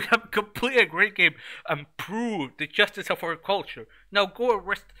 You have completed a great game and proved the justice of our culture. Now go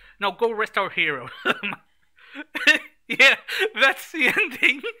arrest our hero. Yeah, that's the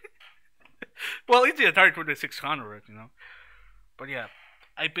ending. Well, it's the Atari 2600, you know. But yeah,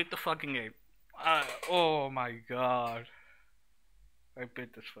 I beat the fucking game. Oh my god. I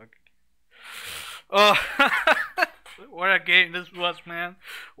beat this fucking game. Oh, what a game this was, man.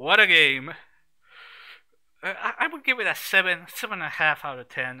 What a game. I would give it a 7.5 out of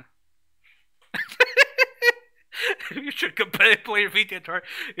 10. You should play VT Atari.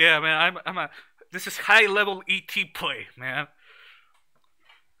 Yeah, man, this is high level ET play, man.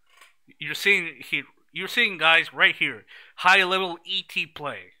 You're seeing guys right here, high level ET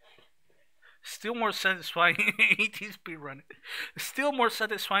play. Still more satisfying ET speedrun. Still more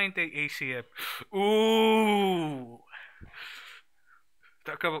satisfying than ACM. Ooh,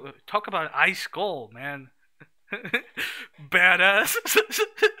 talk about ice gold, man. Badass.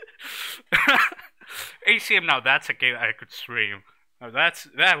 ACM, now that's a game I could stream. Now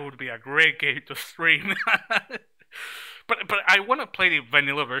that would be a great game to stream. But I want to play the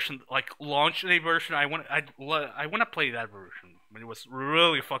vanilla version, like launch day version. I want to play that version when it was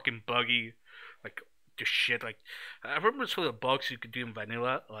really fucking buggy. Like the shit. Like, I remember some of the bugs you could do in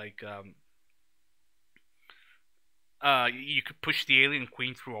vanilla, like you could push the alien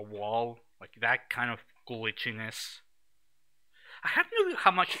queen through a wall, like that kind of glitchiness. I have no idea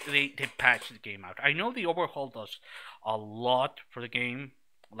how much they patched the game out. I know the overhaul does a lot for the game.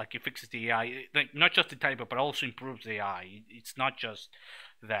 Like it fixes the AI, like not just the type, but also improves the AI. It's not just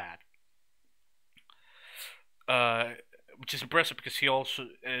that. Uh, which is impressive because he also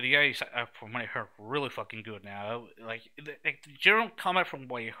the AI is, from what I heard, really fucking good now. Like the general combat from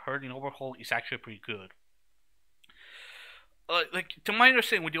what I heard in Overhaul is actually pretty good. Like to my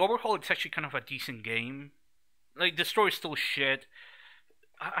understanding, with the Overhaul, it's actually kind of a decent game. Like the story's still shit.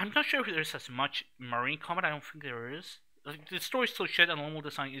 I'm not sure if there's as much marine combat. I don't think there is. Like, the story's still shit, and the level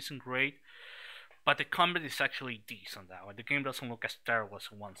design isn't great, but the combat is actually decent now. Like, the game doesn't look as terrible as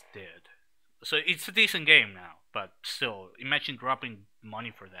it once did. So it's a decent game now, but still, imagine dropping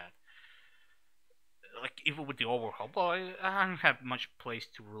money for that. Like even with the overhaul, but I don't have much place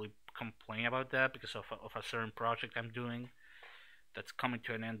to really complain about that because of a certain project I'm doing that's coming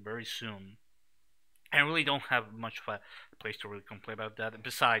to an end very soon. I really don't have much of a place to really complain about that. And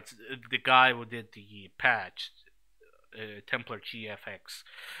besides, the guy who did the patch, Templar GFX,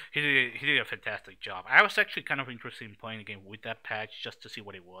 he did a fantastic job. I was actually kind of interested in playing the game with that patch just to see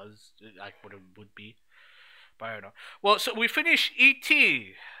what it was, like what it would be. But I don't know. Well, so we finished ET.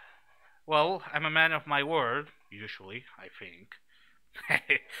 Well, I'm a man of my word, usually, I think.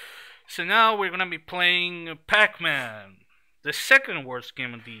 So now we're gonna be playing Pac-Man, the second worst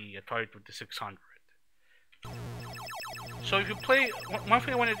game on the Atari 2600. So if you play, one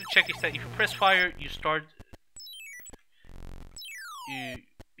thing I wanted to check is that if you press fire, you start.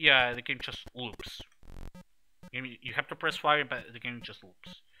 Yeah, the game just loops. You have to press fire, but the game just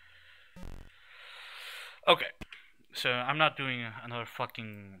loops. Okay, so I'm not doing another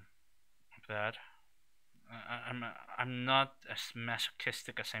fucking that. I'm not as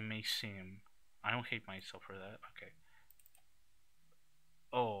masochistic as I may seem. I don't hate myself for that. Okay.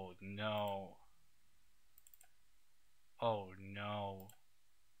 Oh no. Oh no.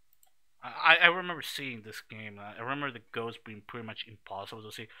 I remember seeing this game. I remember the ghost being pretty much impossible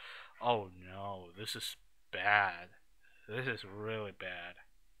to see. Oh no, this is bad. This is really bad.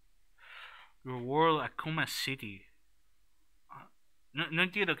 Your world, Akuma City. No, no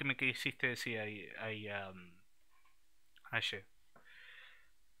entiendo que me quisiste decir ahí. Actually,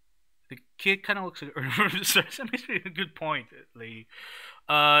 the kid kind of looks like. That makes me a good point, lady.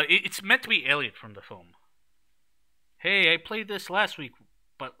 It's meant to be Elliot from the film. Hey, I played this last week,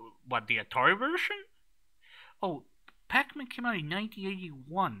 but what, the Atari version? Oh, Pac-Man came out in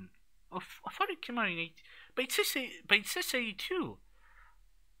 1981. Oh, I thought it came out in 80, but it says 82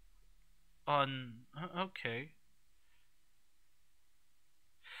 on. Okay.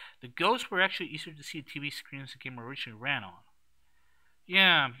 The ghosts were actually easier to see on TV screens the game originally ran on.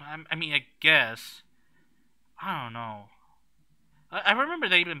 Yeah, I mean, I guess. I don't know. I remember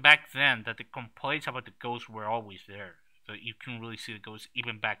that even back then, that the complaints about the ghosts were always there. So you can really see the ghosts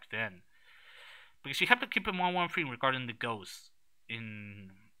even back then. Because you have to keep in mind one thing regarding the ghosts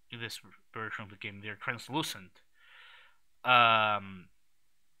in this version of the game. They're translucent. Like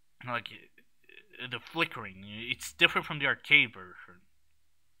the flickering. It's different from the arcade version.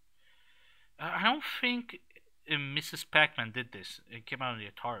 I don't think Mrs. Pac-Man did this. It came out on the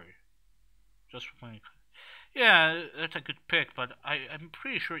Atari. Just for playing. Yeah, that's a good pick, but I'm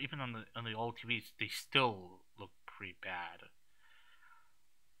pretty sure even on the old TVs they still look pretty bad.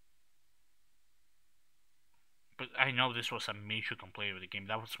 But I know this was a major complaint with the game.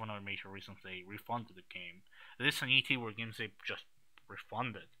 That was one of the major reasons they refunded the game. This and ET were games they just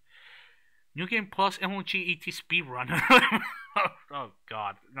refunded. New Game Plus MLG ET Speedrunner. Oh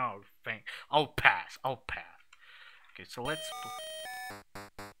god, no, thank. I'll pass. Okay, so let's.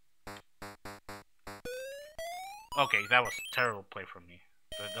 Okay, that was a terrible play from me.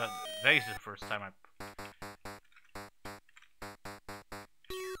 That is the first time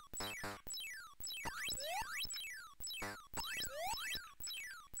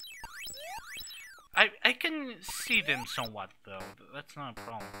I can see them somewhat though. That's not a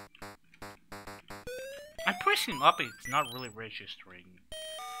problem. I'm pressing up. It's not really registering.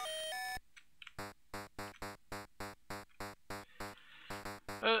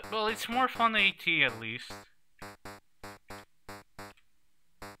 Well, it's more fun AT at least.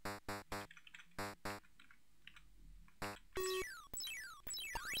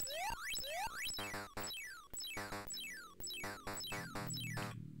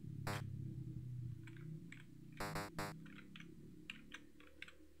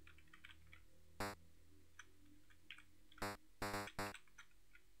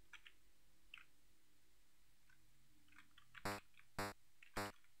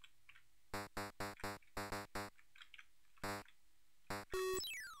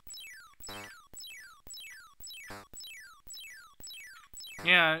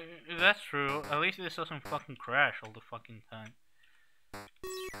 Yeah, that's true. At least this doesn't fucking crash all the fucking time.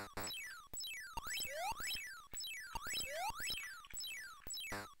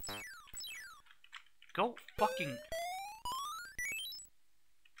 Go fucking...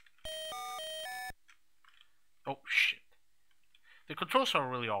 Oh, shit. The controls are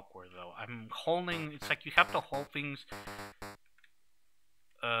really awkward, though. I'm holding... It's like you have to hold things...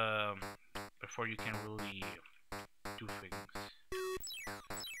 Um... Before you can really do things.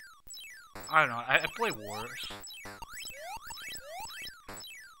 I don't know. I play worse.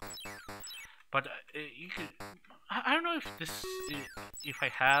 But you could... I don't know if this... If I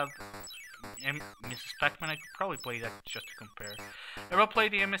have... Mrs. Pac-Man, I could probably play that just to compare. Ever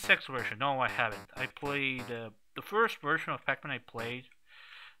played the MSX version? No, I haven't. I played the first version of Pac-Man I played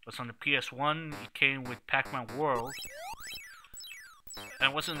was on the PS1. It came with Pac-Man World. And I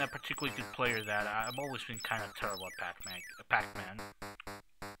wasn't a particularly good player that. I've always been kind of terrible at Pac-Man.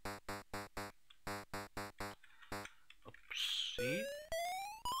 Oopsie.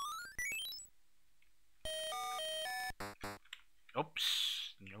 Oops.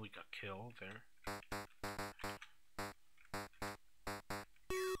 Nearly got killed there.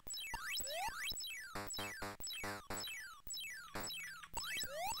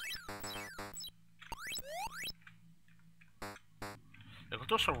 The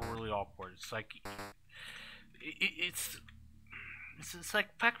controls are really awkward. It's like it's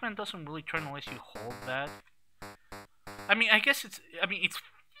like Pac-Man doesn't really turn unless you hold that. I mean, I guess it's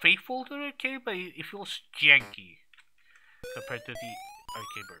faithful to the arcade, but it feels janky compared to the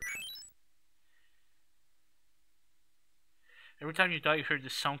arcade version. Every time you die, you hear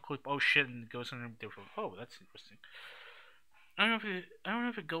this sound clip. Oh shit! And it goes in a different. Oh, that's interesting. I don't know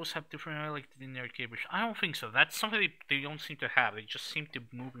if it goes have different like in the arcade version. I don't think so. That's something they don't seem to have. They just seem to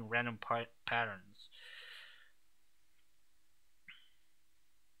move in random patterns.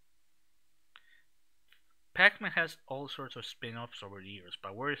 Pac-Man has all sorts of spin-offs over the years,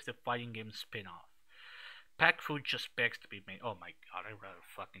 but where is the fighting game spin-off? Pac-Food just begs to be made. Oh my god, I'd rather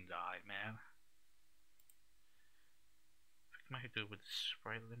fucking die, man. I think I might do it with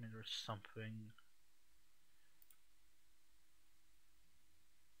sprite limit or something.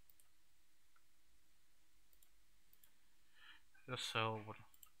 So, what?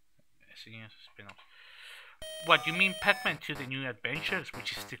 Spin-off. What, you mean Pac-Man 2 The New Adventures,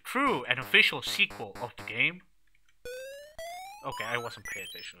 which is the true and official sequel of the game? Okay, I wasn't paying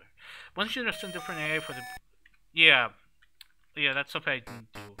attention. Once you understand different area for the... Yeah, that's something I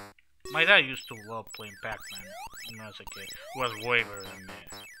didn't do. My dad used to love playing Pac-Man when I was a kid. He was way better than me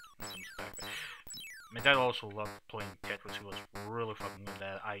when it comes to Pac-Man. My dad also loved playing Tetris. He was really fucking good at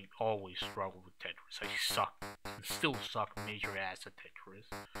that. I always struggled with Tetris. I sucked, and still suck major ass at Tetris.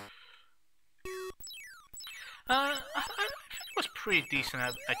 I think it was pretty decent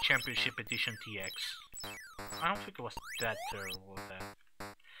at Championship Edition TX. I don't think it was that terrible at that.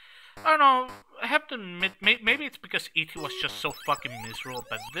 I don't know, I have to admit, maybe it's because E.T. was just so fucking miserable,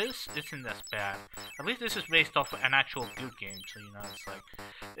 but this isn't as bad. At least this is based off an actual good game, so you know, it's like,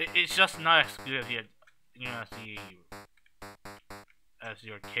 it's just not as good as the, you know, as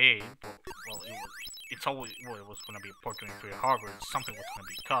the arcade. Well, it's always, well, it was going to be a port for your hardware. Something was going to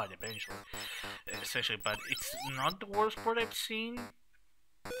be cut eventually, essentially. But it's not the worst port I've seen.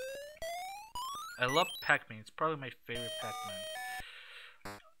 I love Pac-Man. It's probably my favorite Pac-Man.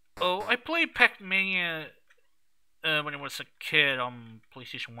 Oh, I played Pac-Mania when I was a kid on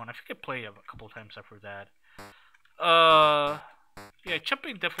PlayStation 1. I think I played it a couple of times after that. Yeah,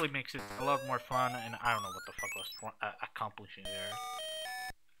 jumping definitely makes it a lot more fun, and I don't know what the fuck I was accomplishing there.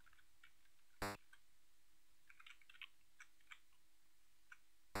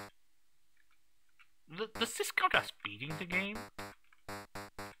 Does this count as beating the game?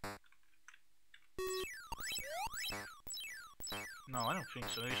 No, I don't think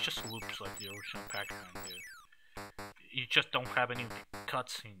so. It's just loops like the original Pac-Man did. You just don't have any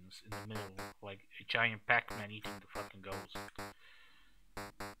cutscenes in the middle, like a giant Pac-Man eating the fucking ghost. I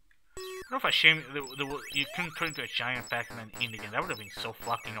don't know if I shame you couldn't turn into a giant Pac-Man in the game. That would have been so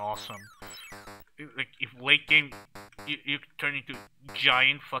fucking awesome. Like if late game you could turn into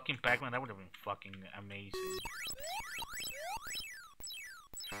giant fucking Pac-Man, that would have been fucking amazing.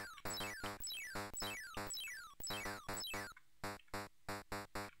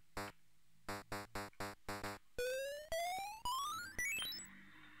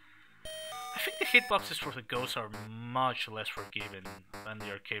 I think the hitboxes for the ghosts are much less forgiving than the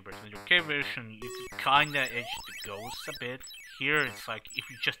arcade version. In the arcade version, you can kinda edge the ghosts a bit. Here, it's like, if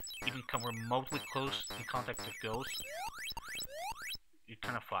you just even come remotely close in contact with ghosts, you're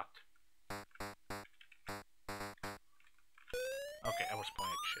kinda fucked. Okay, Okay, I was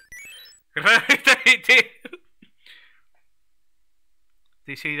playing shit.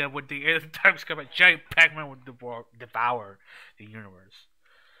 They say that when the end times come, a giant Pac-Man would devour the universe.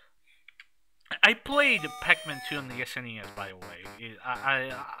 I played Pac-Man 2 on the SNES, by the way.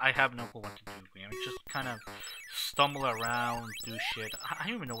 I have no clue what to do. I mean, just kind of stumble around, do shit. I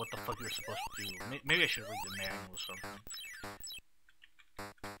don't even know what the fuck you're supposed to do. Maybe I should read the manual or something.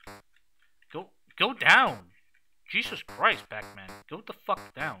 Go down! Jesus Christ, Pac-Man. Go the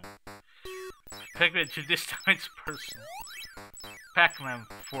fuck down. Pac-Man to this time it's personal. Pac-Man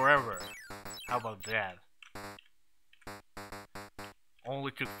forever. How about that?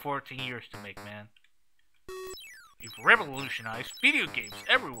 Only took 14 years to make, man. You've revolutionized video games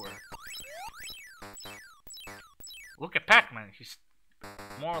everywhere. Look at Pac-Man. He's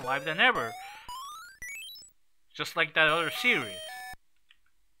more alive than ever. Just like that other series.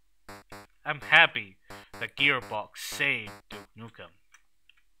 I'm happy that Gearbox saved Duke Nukem.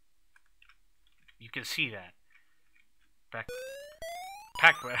 You can see that.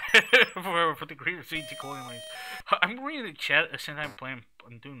 Pac-Man for the greatest CG calling lanes. I'm reading the chat at the same time playing.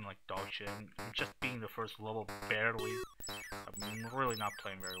 I'm doing like dog shit. I'm just being the first level barely. I'm really not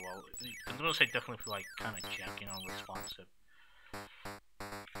playing very well. The notice I definitely feel like kind of jacking on responsive.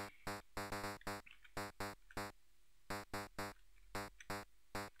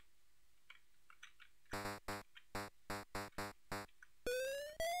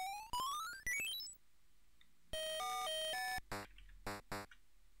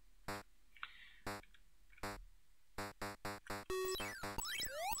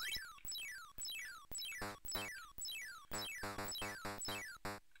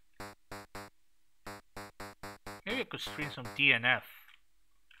 Maybe I could stream some DNF.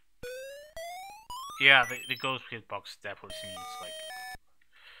 Yeah, the ghost hitbox definitely seems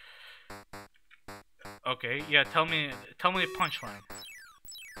like. Okay, yeah. Tell me the punchline.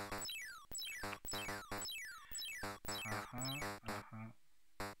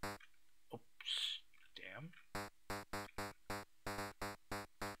 Oops, damn.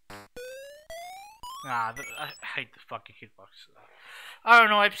 Nah, I hate the fucking hitbox. I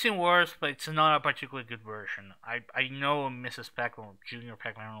don't know, I've seen worse, but it's not a particularly good version. I know Mrs. Pac-Man, Junior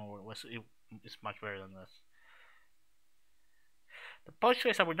Pac-Man is much better than this. The post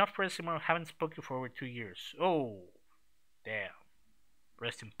says I would not press him or haven't spoken for over 2 years. Oh, damn.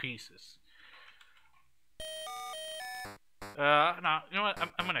 Rest in pieces. No, you know what?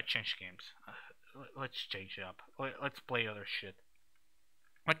 I'm gonna change games. Let's change it up. Let's play other shit.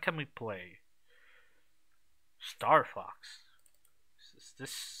 What can we play? Star Fox. Is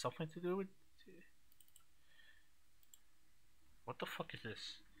this something to do with... What the fuck is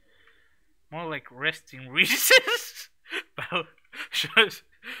this? More like resting recess?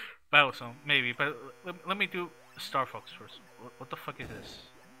 Battlezone, maybe, but let me do Star Fox first. What the fuck is this?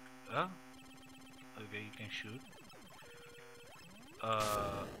 Huh? Okay, you can shoot.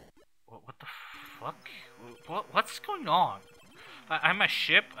 What the fuck? What's going on? I'm a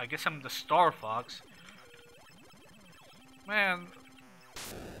ship. I guess I'm the Star Fox. Man,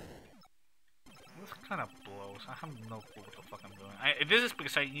 this kind of blows. I have no clue what the fuck I'm doing. This is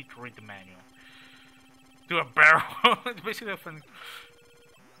because I need to read the manual. Do a barrel. It's basically a fun.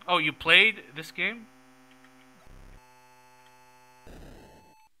 Oh, you played this game?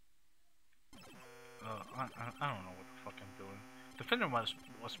 I don't know what the fuck I'm doing. Defender was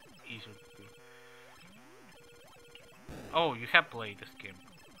easier to do. Oh, you have played this game.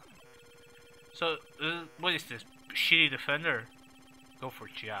 So, what is this? Shitty Defender? Go for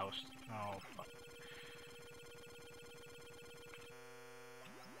Joust. Oh, fuck.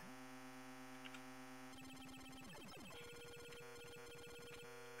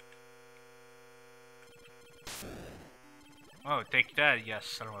 Oh, take that, you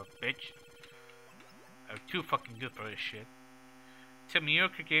son of a bitch. I'm too fucking good for this shit. It's a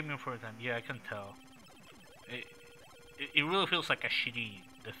mediocre gaming for them. Yeah, I can tell. It really feels like a shitty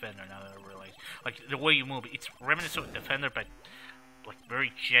Defender now that I realize. Like, the way you move, it's reminiscent of Defender, but like very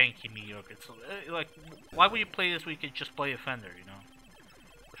janky mediocre. It's like, why would you play this when you could just play Defender, you know?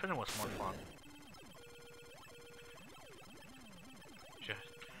 Defender was more fun. Just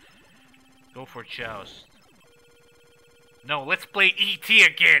go for Joust. No, let's play E.T.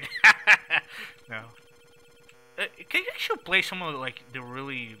 again! No. Can you actually play some of like the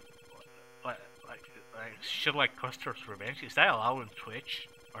really like shit like Custer's Revenge? Is that allowed on Twitch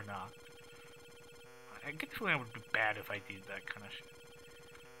or not? I get the feeling it would be bad if I did that kind of shit.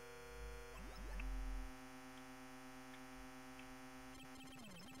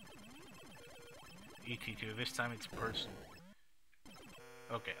 ET2. This time it's personal.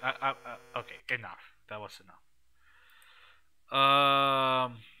 Okay. Okay. Enough. That was enough.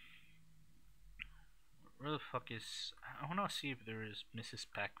 Um, where the fuck is? I wanna see if there is Mrs.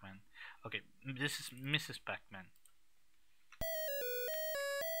 Pac-Man. Okay, this is Mrs. Pac-Man.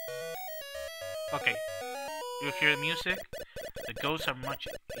 Okay, you hear the music? The ghosts are much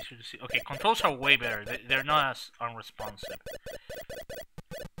easier to see. Okay, controls are way better. They're not as unresponsive.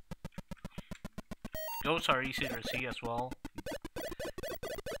 Ghosts are easier to see as well.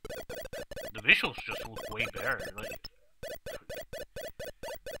 The visuals just look way better. Like,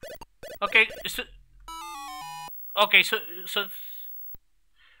 okay, so okay, so.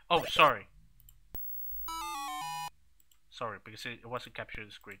 Oh, sorry. Sorry, because it wasn't captured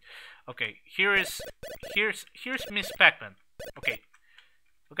the screen. Okay, here's Miss Pac-Man. Okay,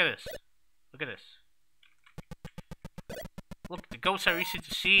 look at this. Look at this. Look, the ghosts are easy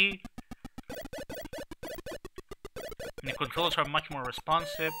to see. And the controls are much more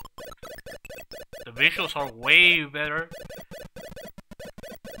responsive. The visuals are way better.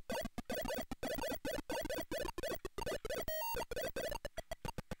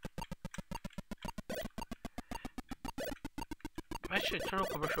 Imagine a turtle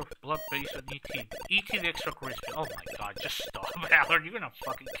commercial for blood based on ET. ET the extraterrestrial. Oh my god, just stop, Allard. You're gonna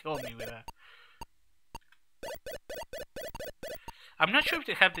fucking kill me with that. I'm not sure if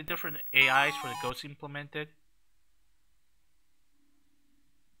they have the different AIs for the ghosts implemented.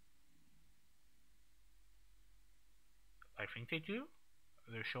 I think they do.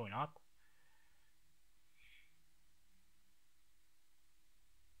 They're showing up.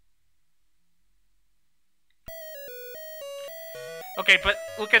 Okay, but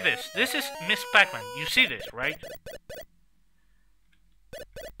look at this. This is Miss Pac-Man. You see this, right?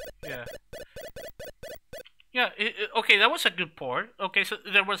 Yeah. Yeah, okay, that was a good port. Okay, so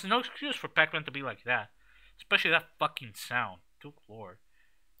there was no excuse for Pac-Man to be like that. Especially that fucking sound. Good lord.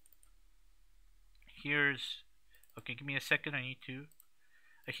 Here's... Okay, give me a second, I need to...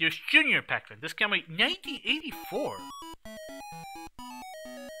 Here's Junior Pac-Man. This came out in 1984.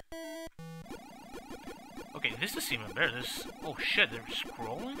 Okay, this is even better. This... Oh shit, they're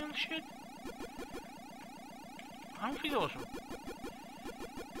scrolling and shit? I don't think that was...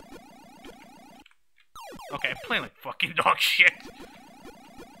 Okay, I'm playing like fucking dog shit.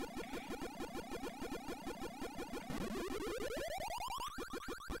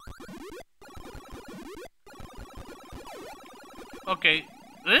 Okay,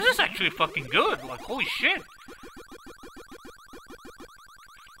 this is actually fucking good. Like, holy shit.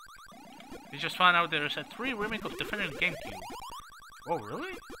 We just found out there's a 3 remake of Defender in GameCube. Oh,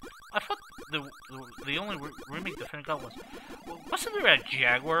 really? I thought the only remake Defender got was... Wasn't there a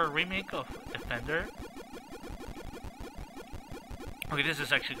Jaguar remake of Defender? Okay, this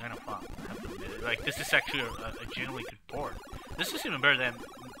is actually kind of fun, I have to admit it. Like, this is actually a genuinely good port. This is even better than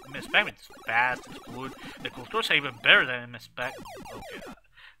Miss Pac-Man. It's fast, it's fluid. The controls are even better than Miss Pac-Man. Okay,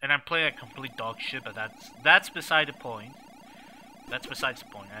 and I'm playing a complete dog shit, but that's beside the point. That's besides the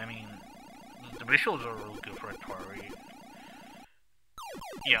point. I mean, the visuals are really good for Atari.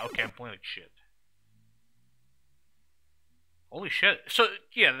 Yeah, okay, I'm playing like shit. Holy shit. So,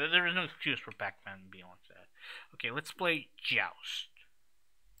 yeah, there is no excuse for Pac-Man being like that. Okay, let's play Joust.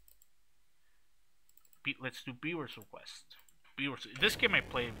 Let's do Beaver's Request. This game I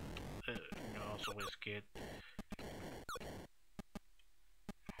played, also as a kid.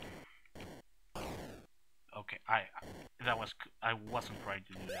 Okay, I wasn't trying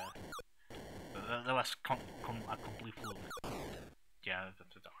to do that. That was a complete fluke. Yeah, that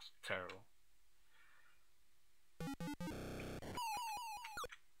was terrible.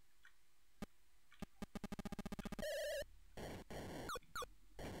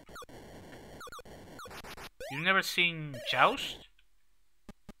 You've never seen Joust?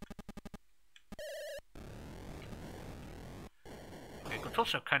 Okay,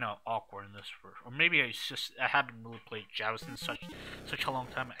 controls are kind of awkward in this version, or maybe I haven't really played Joust in such a long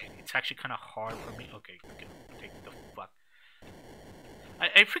time. It's actually kind of hard for me. Okay, take the fuck.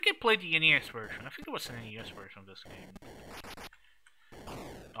 I freaking played the NES version. I think there was an NES version of this game.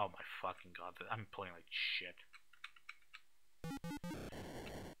 Oh my fucking god, I'm playing like shit.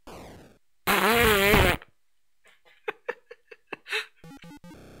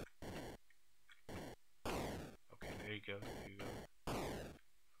 Okay, there you go.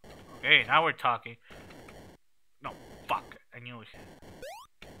 Okay, now we're talking. No, fuck. I knew it.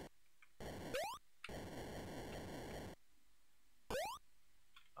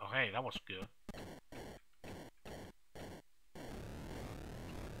 Oh, hey, that was good.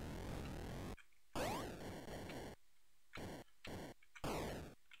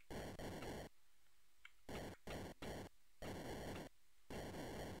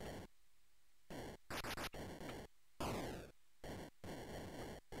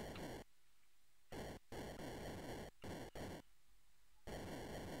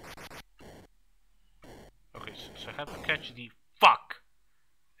 So I have to catch the fuck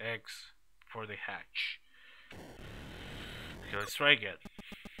eggs before they hatch. Okay, let's try again.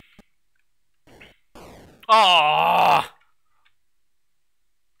 Oh!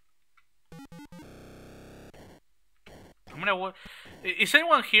 I'm gonna. Is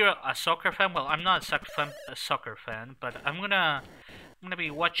anyone here a soccer fan? Well, I'm not a soccer fan, but I'm gonna be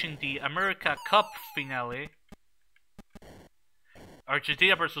watching the America Cup finale.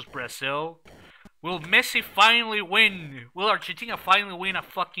 Argentina versus Brazil. Will Messi finally win? Will Argentina finally win a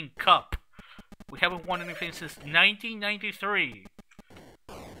fucking cup? We haven't won anything since 1993.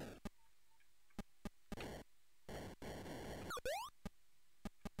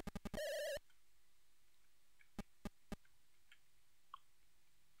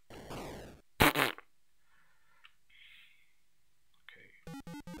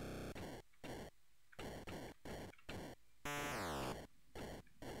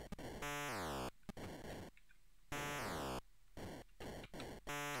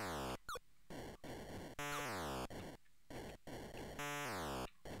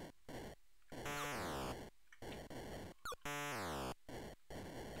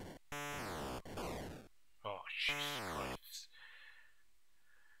 Oh, Jesus Christ.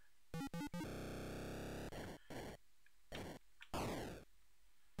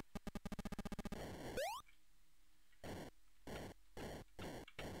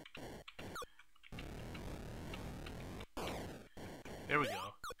 There we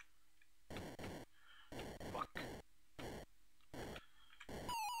go. Fuck.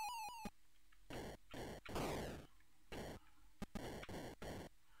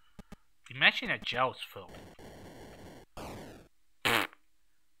 Imagine a Joust film.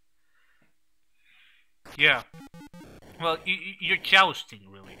 Yeah. Well, you're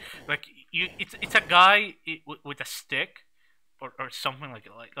jousting, really. Like, it's a guy with a stick, or something like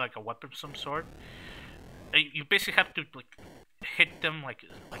a weapon of some sort. You basically have to like hit them like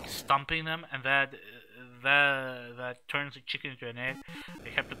stomping them, and that turns the chicken into an egg.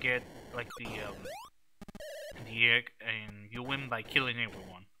 They have to get like the egg, and you win by killing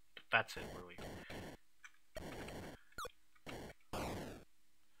everyone. That's it, really.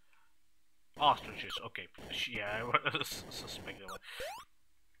 Ostriches, okay. Yeah, I was suspecting of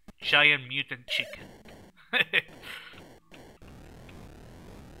giant mutant chicken.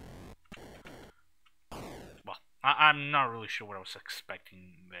 Well, I'm not really sure what I was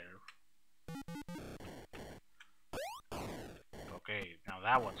expecting there. Okay, now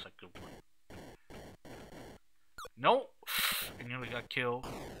that one's a good one. No! I nearly got killed.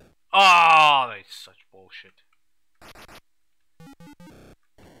 Oh, that's such bullshit.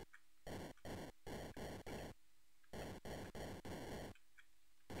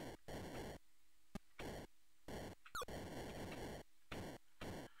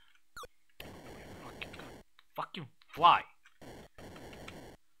 Fucking fly.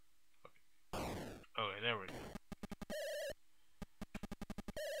 Okay, there we go.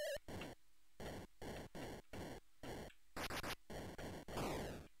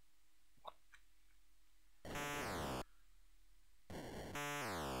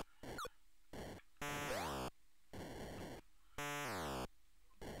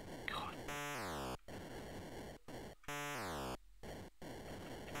 God.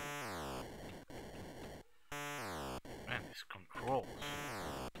 Man, these controls.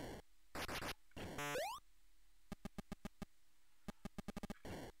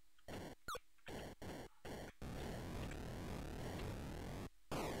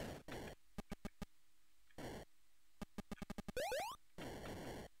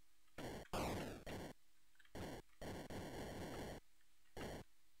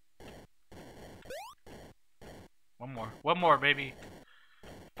 One more, baby.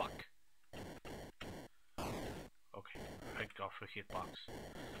 Fuck. Okay, I got for hitbox.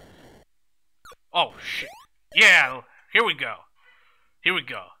 Oh shit. Yeah, here we go. Here we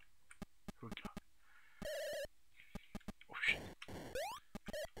go. Here we go. Oh shit.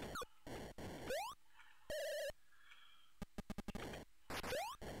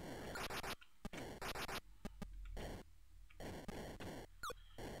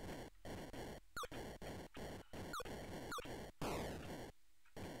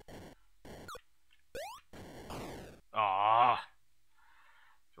 Ah.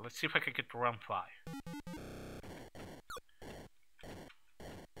 So let's see if I can get to round 5.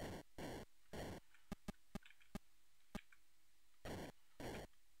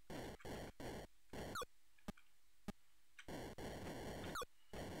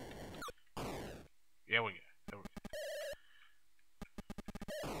 There we go. There we go.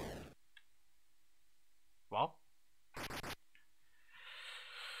 Well.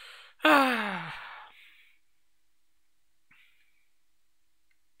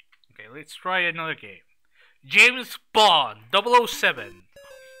 let's try another game. James Bond 007.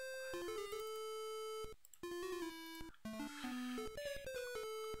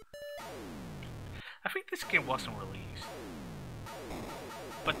 I think this game wasn't released,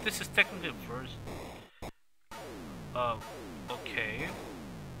 but this is technically the first. Okay.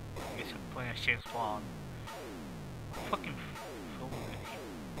 I guess I'm playing as James Bond. Fucking film that he.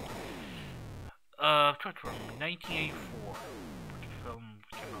 From 1984. The film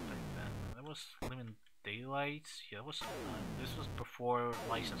came out back then. That was Living Daylights. Yeah, that was. This was before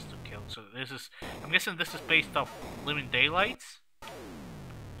License to Kill. So this is. I'm guessing this is based off Living Daylights.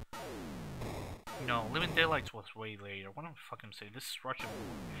 No, Living Daylights was way later. What am I fucking saying? This is Roger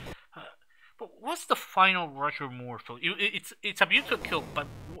Moore. But what's the final Roger Moore film? It's A View to Kill, but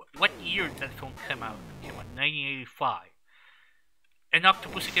what year did that film come out? It came out 1985. And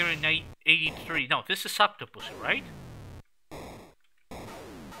Octopussy came out in 1983. No, this is Octopussy, right?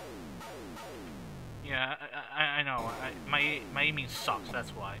 Yeah, I know. My aiming sucks,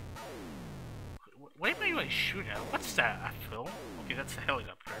 that's why. What am I shooting at? What's that? A film? Okay, that's a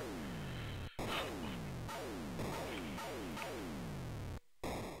helicopter.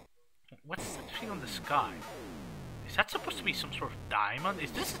 What's that thing on the sky? Is that supposed to be some sort of diamond?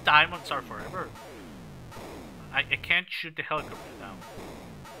 Is this Diamonds Are Forever? I can't shoot the helicopter now.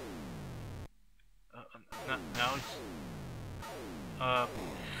 No, it's...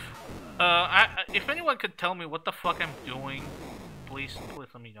 if anyone could tell me what the fuck I'm doing, please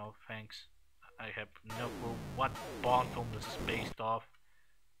let me know. Thanks. I have no clue what Bond film this is based off.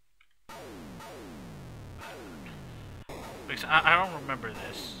 Because I don't remember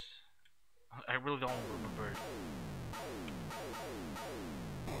this. I really don't remember it.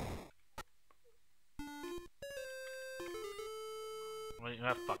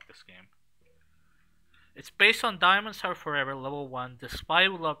 Well, fuck this game. It's based on Diamonds Are Forever, level 1, The Spy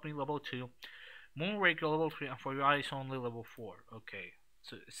Who Loved Me, level 2, Moonraker, level 3, and For Your Eyes Only, level 4. Okay.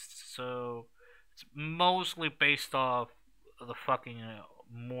 So it's mostly based off the fucking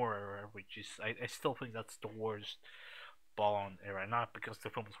Moore era, which is, I still think that's the worst Bond era. Not because the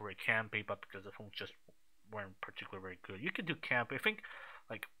films were campy, but because the films just weren't particularly very good. You could do campy. I think,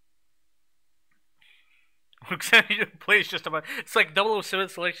 like, looks at your place just about. It's like 007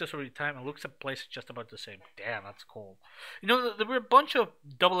 selections every time, and looks at places just about the same. Damn, that's cool. You know, there were a bunch of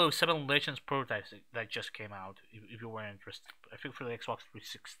 007 Legends prototypes that just came out. If you were interested, I think for the Xbox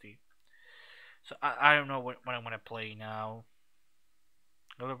 360. So I don't know what I'm gonna play now.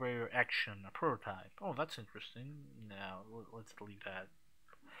 Elevator Action, a prototype. Oh, that's interesting. Now let's delete that.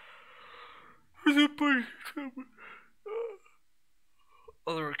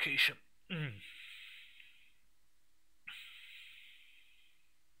 Other occasion.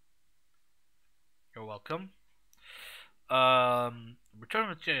 You're welcome.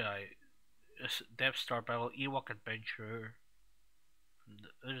 Return of the Jedi, Death Star Battle, Ewok Adventure.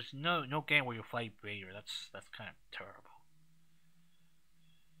 There's no game where you fight Vader. That's kind of terrible.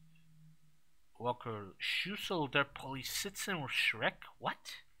 Walker Schussel der Polizisten or Shrek?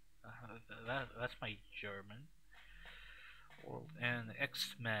 What? That's my German. World and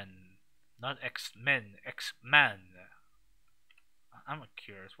X-Men. Not X-Men, X-Man. I'm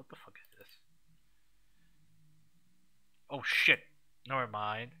curious, what the fuck is this? Oh shit, never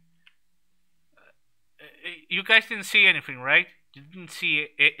mind. You guys didn't see anything, right? You didn't see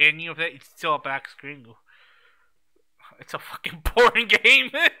any of that? It's still a back screen. It's a fucking porn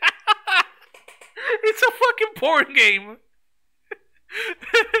game. It's a fucking porn game.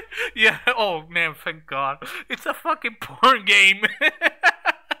 Yeah, oh man, thank God. It's a fucking porn game.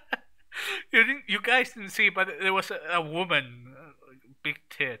 You guys didn't see, but there was a woman, big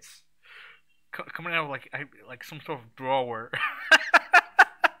tits, coming out of like some sort of drawer.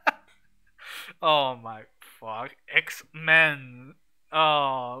 Oh my fuck, X-Men.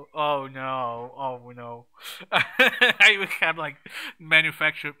 Oh no. I would have like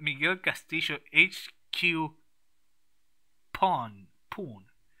manufactured Miguel Castillo HQ Poon.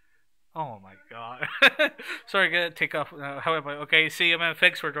 Oh my god. Sorry, I gotta take off. However, okay, see you, man.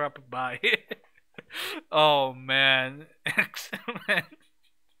 Thanks for dropping by. Oh man, X-Men.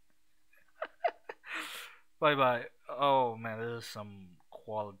 Bye bye. Oh man, this is some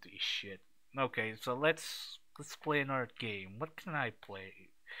quality shit. Okay, so let's play another game. What can I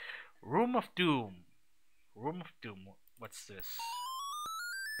play? Room of Doom. Room of Doom. What's this?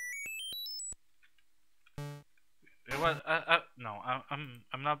 No, I'm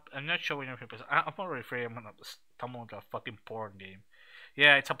not showing anything because I'm already afraid I'm gonna stumble into a fucking porn game.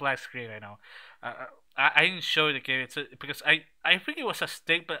 Yeah, it's a black screen. I know. I didn't show you the game. Because I think it was a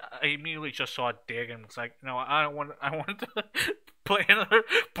stick, but I immediately just saw a dig and was like, no, I don't want. I want to play another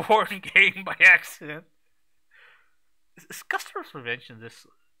porn game by accident. Is customer's revenge in this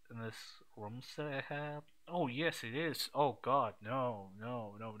room that I have? Oh yes, it is. Oh God, no,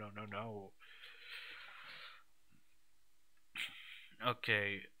 no, no, no, no, no.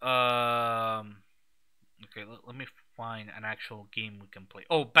 Okay. Okay. Let me find an actual game we can play.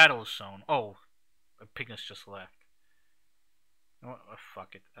 Oh, Battle Zone. Oh, Pignus just left.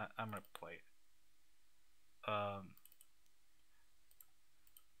 Fuck it. I'm gonna play it.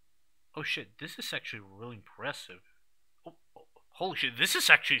 Oh shit. This is actually really impressive. Oh, holy shit. This is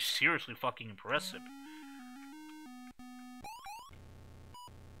actually seriously fucking impressive.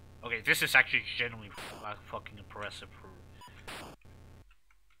 Okay, this is actually genuinely fucking impressive for.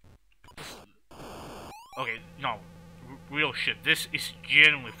 Okay, no, real shit. This is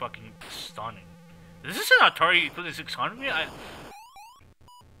genuinely fucking stunning. This is an Atari 2600.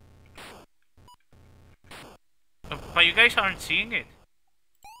 But you guys aren't seeing it.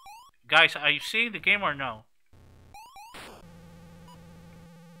 Guys, are you seeing the game or no?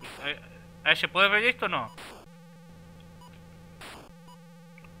 ¿Se puede ver esto o no?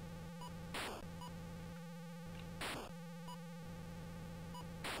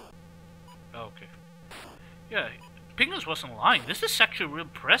 Okay. Yeah, Pignus wasn't lying. This is actually really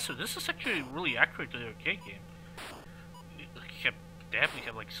impressive. This is actually really accurate to the arcade game. It definitely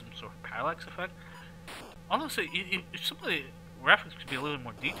have like some sort of parallax effect. Honestly, if some of the graphics could be a little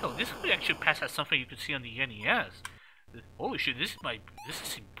more detailed, this could actually pass as something you could see on the NES. Holy shit, this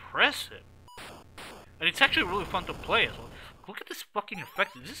is impressive. And it's actually really fun to play as well. Look at this fucking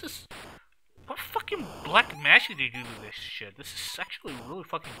effect. This is... What fucking black magic did they do to this shit? This is actually really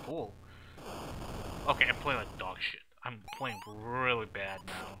fucking cool. Okay, I'm playing like dog shit. I'm playing really bad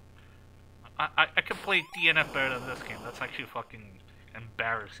now. I can play DNF better than this game. That's actually fucking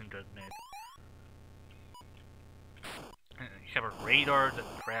embarrassing to admit. You have a radar that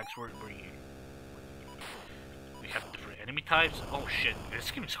tracks where you... We have different enemy types. Oh shit, this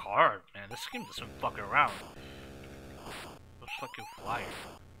game's hard, man. This game doesn't fuck around. Those fucking flyers.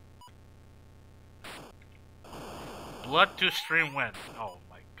 Blood to stream when? Oh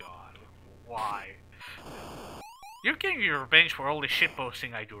my god. Why? You're getting your revenge for all the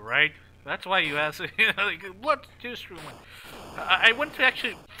shitposting I do, right? That's why you ask. Like, blood to stream when? I went to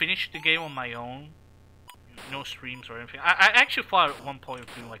actually finish the game on my own. No streams or anything. I actually thought at one point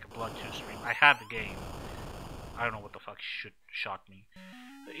of doing like a Blood 2 stream. I have the game. I don't know what the fuck shot me.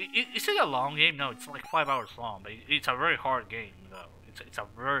 Is it a long game? No, it's like 5 hours long, but it's a very hard game, though. It's a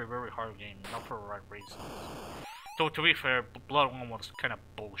very, very hard game, not for the right reasons. So to be fair, Blood 1 was kind of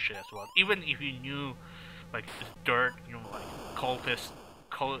bullshit as well. Even if you knew, like, dirt, you know, like, cultists,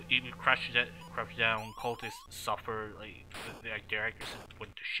 even crash down, cultists suffer, like, their accuracy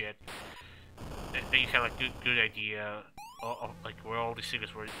went to shit. Then you had, like, good idea of, like, where all these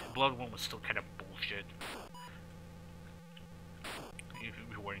secrets were. Blood 1 was still kind of bullshit. If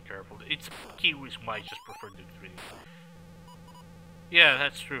you weren't careful. It's a key reason why I just prefer Duke 3. Yeah,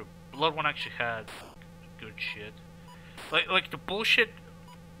 that's true. Blood 1 actually had good shit. Like the bullshit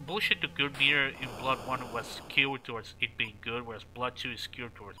to good meter in Blood 1 was skewed towards it being good, whereas Blood 2 is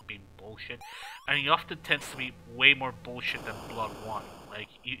skewed towards being bullshit. And it often tends to be way more bullshit than Blood 1. Like,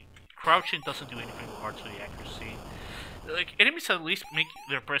 crouching doesn't do anything with regards to the accuracy. Like, enemies at least make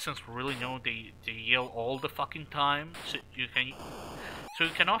their presence really known. They yell all the fucking time, so you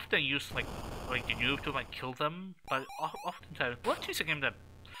can often use like the noob to like kill them. But oftentimes, Blood 2 is a game that.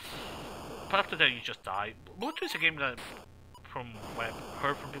 But after that, you just die. Blood 2 is a game that, from what I've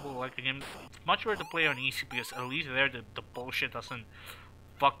heard from people who like the game, it's much better to play on easy because at least there the bullshit doesn't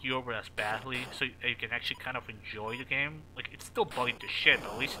fuck you over as badly, so you can actually kind of enjoy the game. Like, it's still buggy to shit,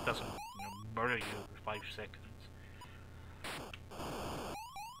 but at least it doesn't, murder you every 5 seconds.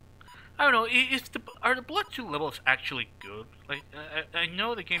 I don't know, are the Blood 2 levels actually good? Like, I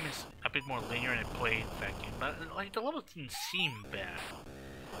know the game is a bit more linear and it played that game, but like, the levels didn't seem bad.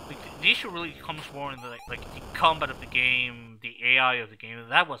 Like, the issue really comes more in the like the combat of the game, the AI of the game.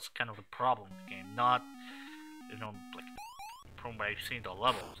 That was kind of the problem with the game, not, like, from what I've seen the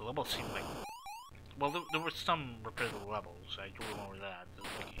levels. The levels seemed like, well, there were some repetitive levels. I do remember that.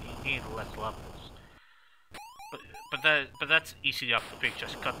 Like, you needed less levels. But that's easy enough to fix.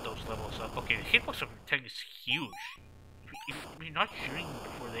 Just cut those levels up. Okay, the hitbox of the tank is huge. If you're not shooting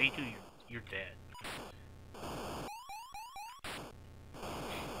before they do, you're dead.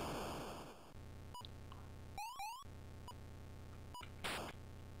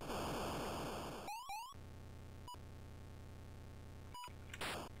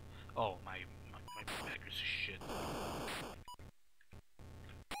 piece of shit.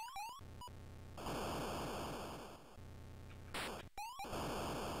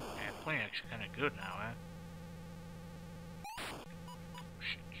 Man, playing actually kind of good now, eh?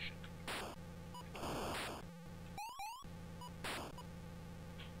 Shit, shit.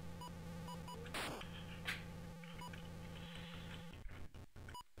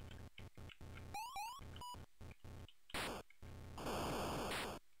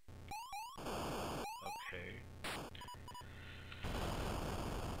 Okay.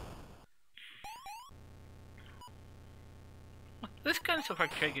 This kinds of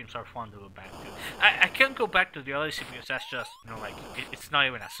arcade games are fun to go back to. I can't go back to the Odyssey because that's just, you know, like, it's not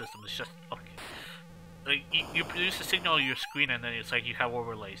even a system, it's just, okay. Like, you produce a signal on your screen and then it's like you have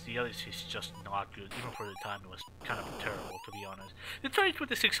overlays. The Odyssey is just not good. Even for the time, it was kind of terrible, to be honest. The Atari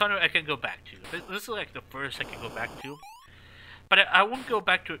 2600 I can go back to. This is like the first I can go back to. But I won't go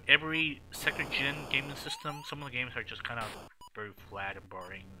back to every second gen gaming system. Some of the games are just kind of very flat and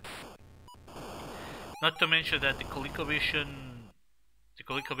boring. Not to mention that the ColecoVision,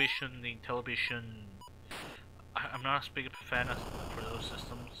 the Intellivision, I'm not as big of a fan of, for those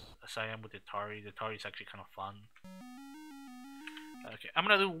systems as I am with the Atari. The Atari is actually kind of fun. Okay, I'm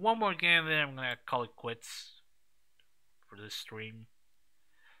gonna do one more game, then I'm gonna call it quits for this stream.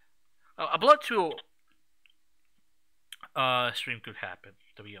 A Blood 2 stream could happen,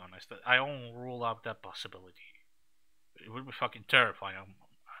 to be honest. I don't rule out that possibility. It would be fucking terrifying.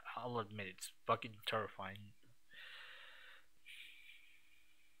 I'll admit it's fucking terrifying.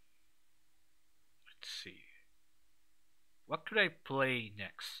 Let's see. What could I play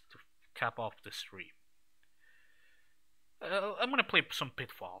next to cap off the stream? I'm gonna play some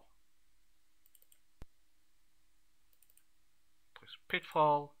Pitfall. Play some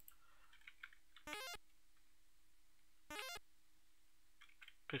Pitfall.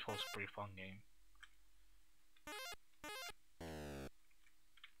 Pitfall's a pretty fun game.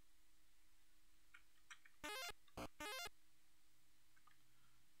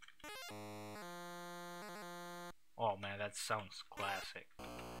 Oh man, that sounds classic.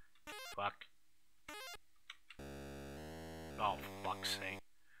 Fuck. Oh, for fuck's sake.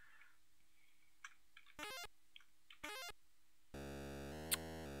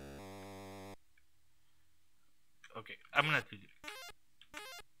 Okay, I'm gonna do.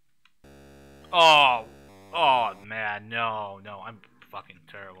 Oh, oh man, no, I'm fucking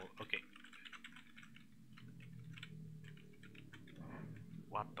terrible. Okay.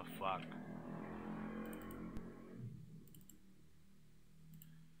 What the fuck?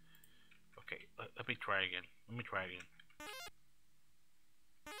 Okay, let me try again.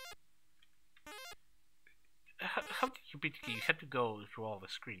 How did you beat the game? You had to go through all the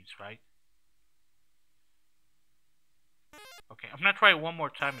screens, right? Okay, I'm gonna try one more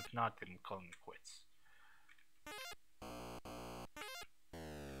time. If not, then I'm calling it quits.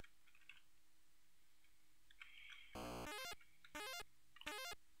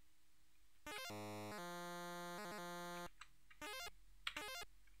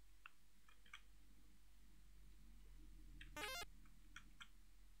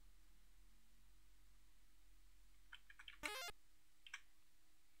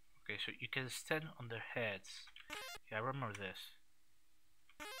 Okay, so you can stand on their heads. Yeah, I remember this.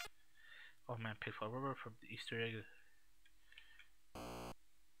 Oh man, Pitfall. I remember from the Easter egg.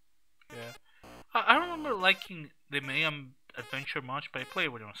 Yeah. I don't remember liking the Mayhem Adventure much, but I played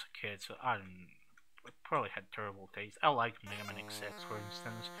it when I was a kid, so I probably had terrible taste. I liked Mega Man XX, for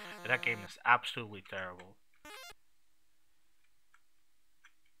instance, but that game is absolutely terrible.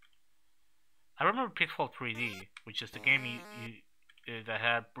 I remember Pitfall 3D, which is the game that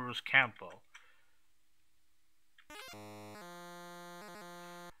had Bruce Campbell.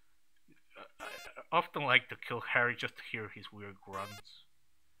 I often like to kill Harry just to hear his weird grunts.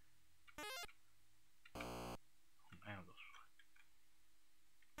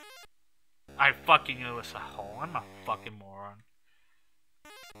 I fucking knew it was a hole. I'm a fucking moron.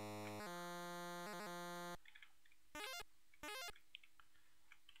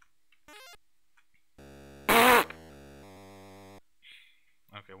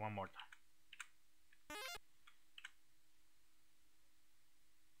 Okay, one more time.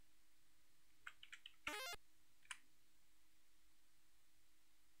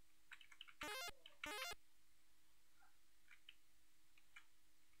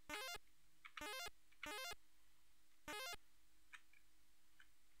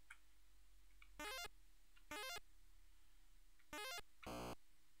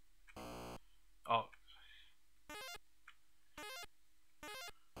 Oh.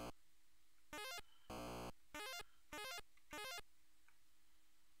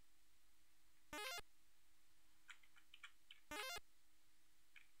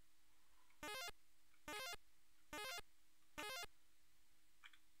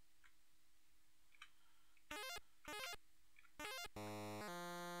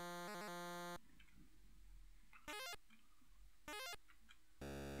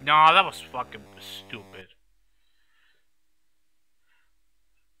 No, that was fucking stupid.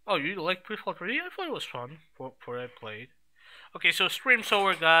 Oh, you like Pre-Fall 3? I thought it was fun for I played. Okay, so stream's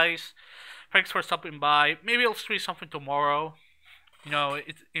over, guys. Thanks for stopping by. Maybe I'll stream something tomorrow. You know,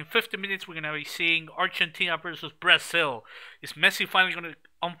 in 50 minutes we're gonna be seeing Argentina versus Brazil. Is Messi finally gonna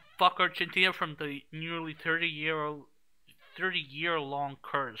unfuck Argentina from the nearly 30-year long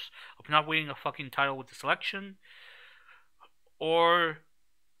curse of not winning a fucking title with the selection? Or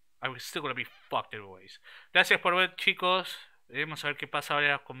I was still gonna be fucked anyways. Gracias por ver, chicos. Vamos a ver qué pasa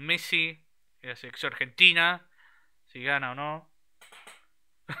ahora con Messi y la selección argentina. Si gana o no.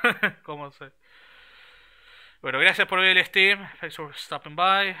 ¿Cómo se? Bueno, gracias por ver el stream. Thanks for stopping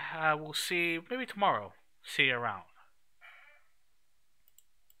by. We'll see maybe tomorrow. See you around.